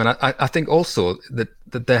that's true. And I think also that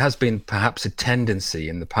there has been perhaps a tendency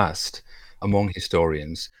in the past among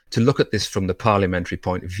historians to look at this from the parliamentary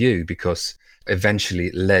point of view, because eventually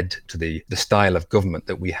it led to the style of government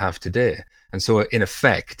that we have today. And so in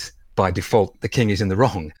effect, by default, the king is in the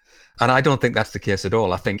wrong. And I don't think that's the case at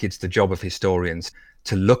all. I think it's the job of historians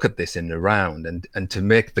to look at this in the round and to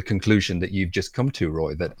make the conclusion that you've just come to,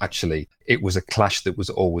 Roy, that actually it was a clash that was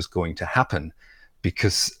always going to happen,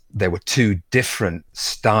 because there were two different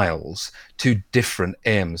styles, two different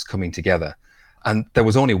aims coming together. And there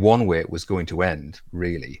was only one way it was going to end,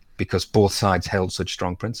 really, because both sides held such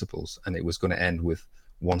strong principles, and it was going to end with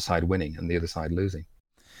one side winning and the other side losing.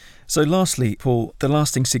 So lastly, Paul, the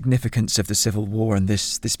lasting significance of the Civil War and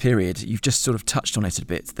this period, you've just sort of touched on it a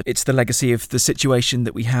bit, that it's the legacy of the situation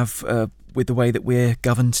that we have with the way that we're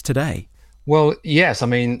governed today. Well, yes. I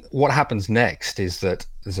mean, what happens next is that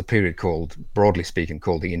there's a period called, broadly speaking,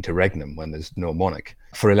 called the interregnum, when there's no monarch,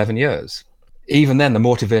 for 11 years. Even then, the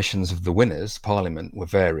motivations of the winners, Parliament, were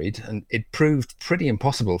varied, and it proved pretty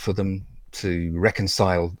impossible for them to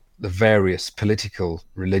reconcile the various political,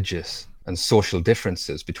 religious and social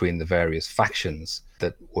differences between the various factions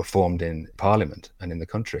that were formed in Parliament and in the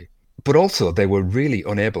country. But also, they were really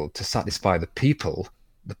unable to satisfy the people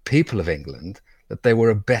of England, that they were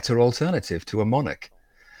a better alternative to a monarch.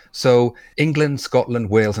 So England, Scotland,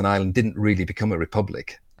 Wales and Ireland didn't really become a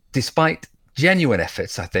republic, despite genuine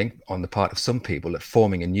efforts, I think, on the part of some people at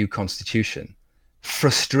forming a new constitution.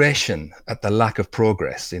 Frustration at the lack of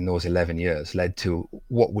progress in those 11 years led to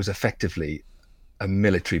what was effectively a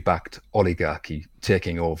military-backed oligarchy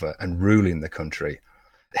taking over and ruling the country,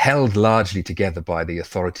 held largely together by the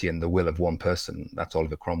authority and the will of one person, that's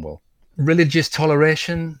Oliver Cromwell. Religious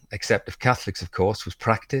toleration, except of Catholics, of course, was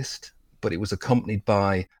practiced, but it was accompanied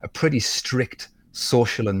by a pretty strict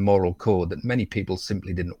social and moral code that many people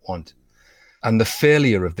simply didn't want. And the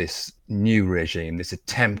failure of this new regime, this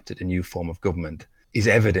attempt at a new form of government, is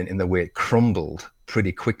evident in the way it crumbled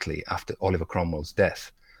pretty quickly after Oliver Cromwell's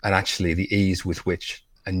death, and actually the ease with which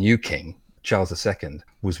a new king, Charles II,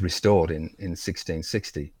 was restored in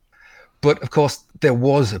 1660. But of course, there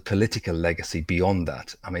was a political legacy beyond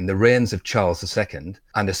that. I mean, the reigns of Charles II,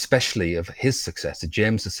 and especially of his successor,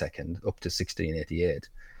 James II, up to 1688,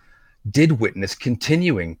 did witness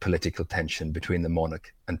continuing political tension between the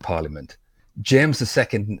monarch and Parliament. James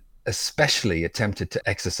II especially attempted to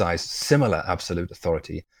exercise similar absolute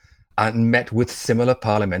authority and met with similar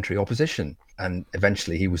parliamentary opposition. And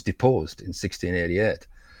eventually he was deposed in 1688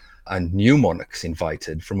 and new monarchs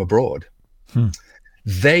invited from abroad.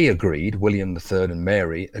 They agreed, William III and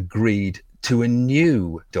Mary agreed to a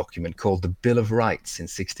new document called the Bill of Rights in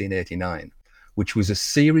 1689, which was a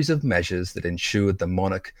series of measures that ensured the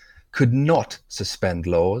monarch could not suspend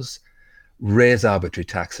laws, raise arbitrary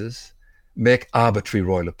taxes, make arbitrary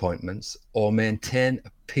royal appointments, or maintain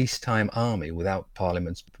a peacetime army without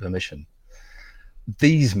Parliament's permission.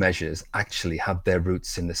 These measures actually had their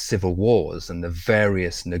roots in the civil wars and the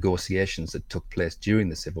various negotiations that took place during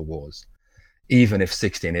the civil wars, even if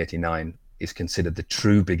 1689 is considered the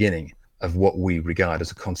true beginning of what we regard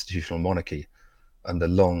as a constitutional monarchy and the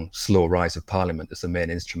long, slow rise of Parliament as the main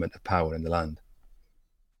instrument of power in the land.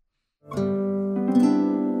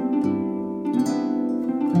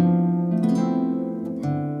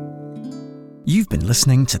 You've been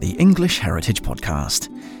listening to the English Heritage Podcast.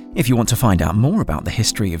 If you want to find out more about the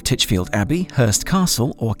history of Titchfield Abbey, Hurst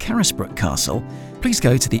Castle or Carisbrooke Castle, please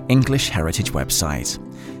go to the English Heritage website.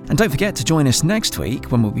 And don't forget to join us next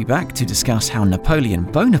week when we'll be back to discuss how Napoleon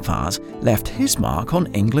Bonaparte left his mark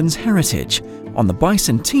on England's heritage on the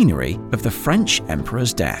bicentenary of the French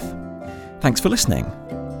Emperor's death. Thanks for listening.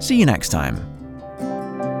 See you next time.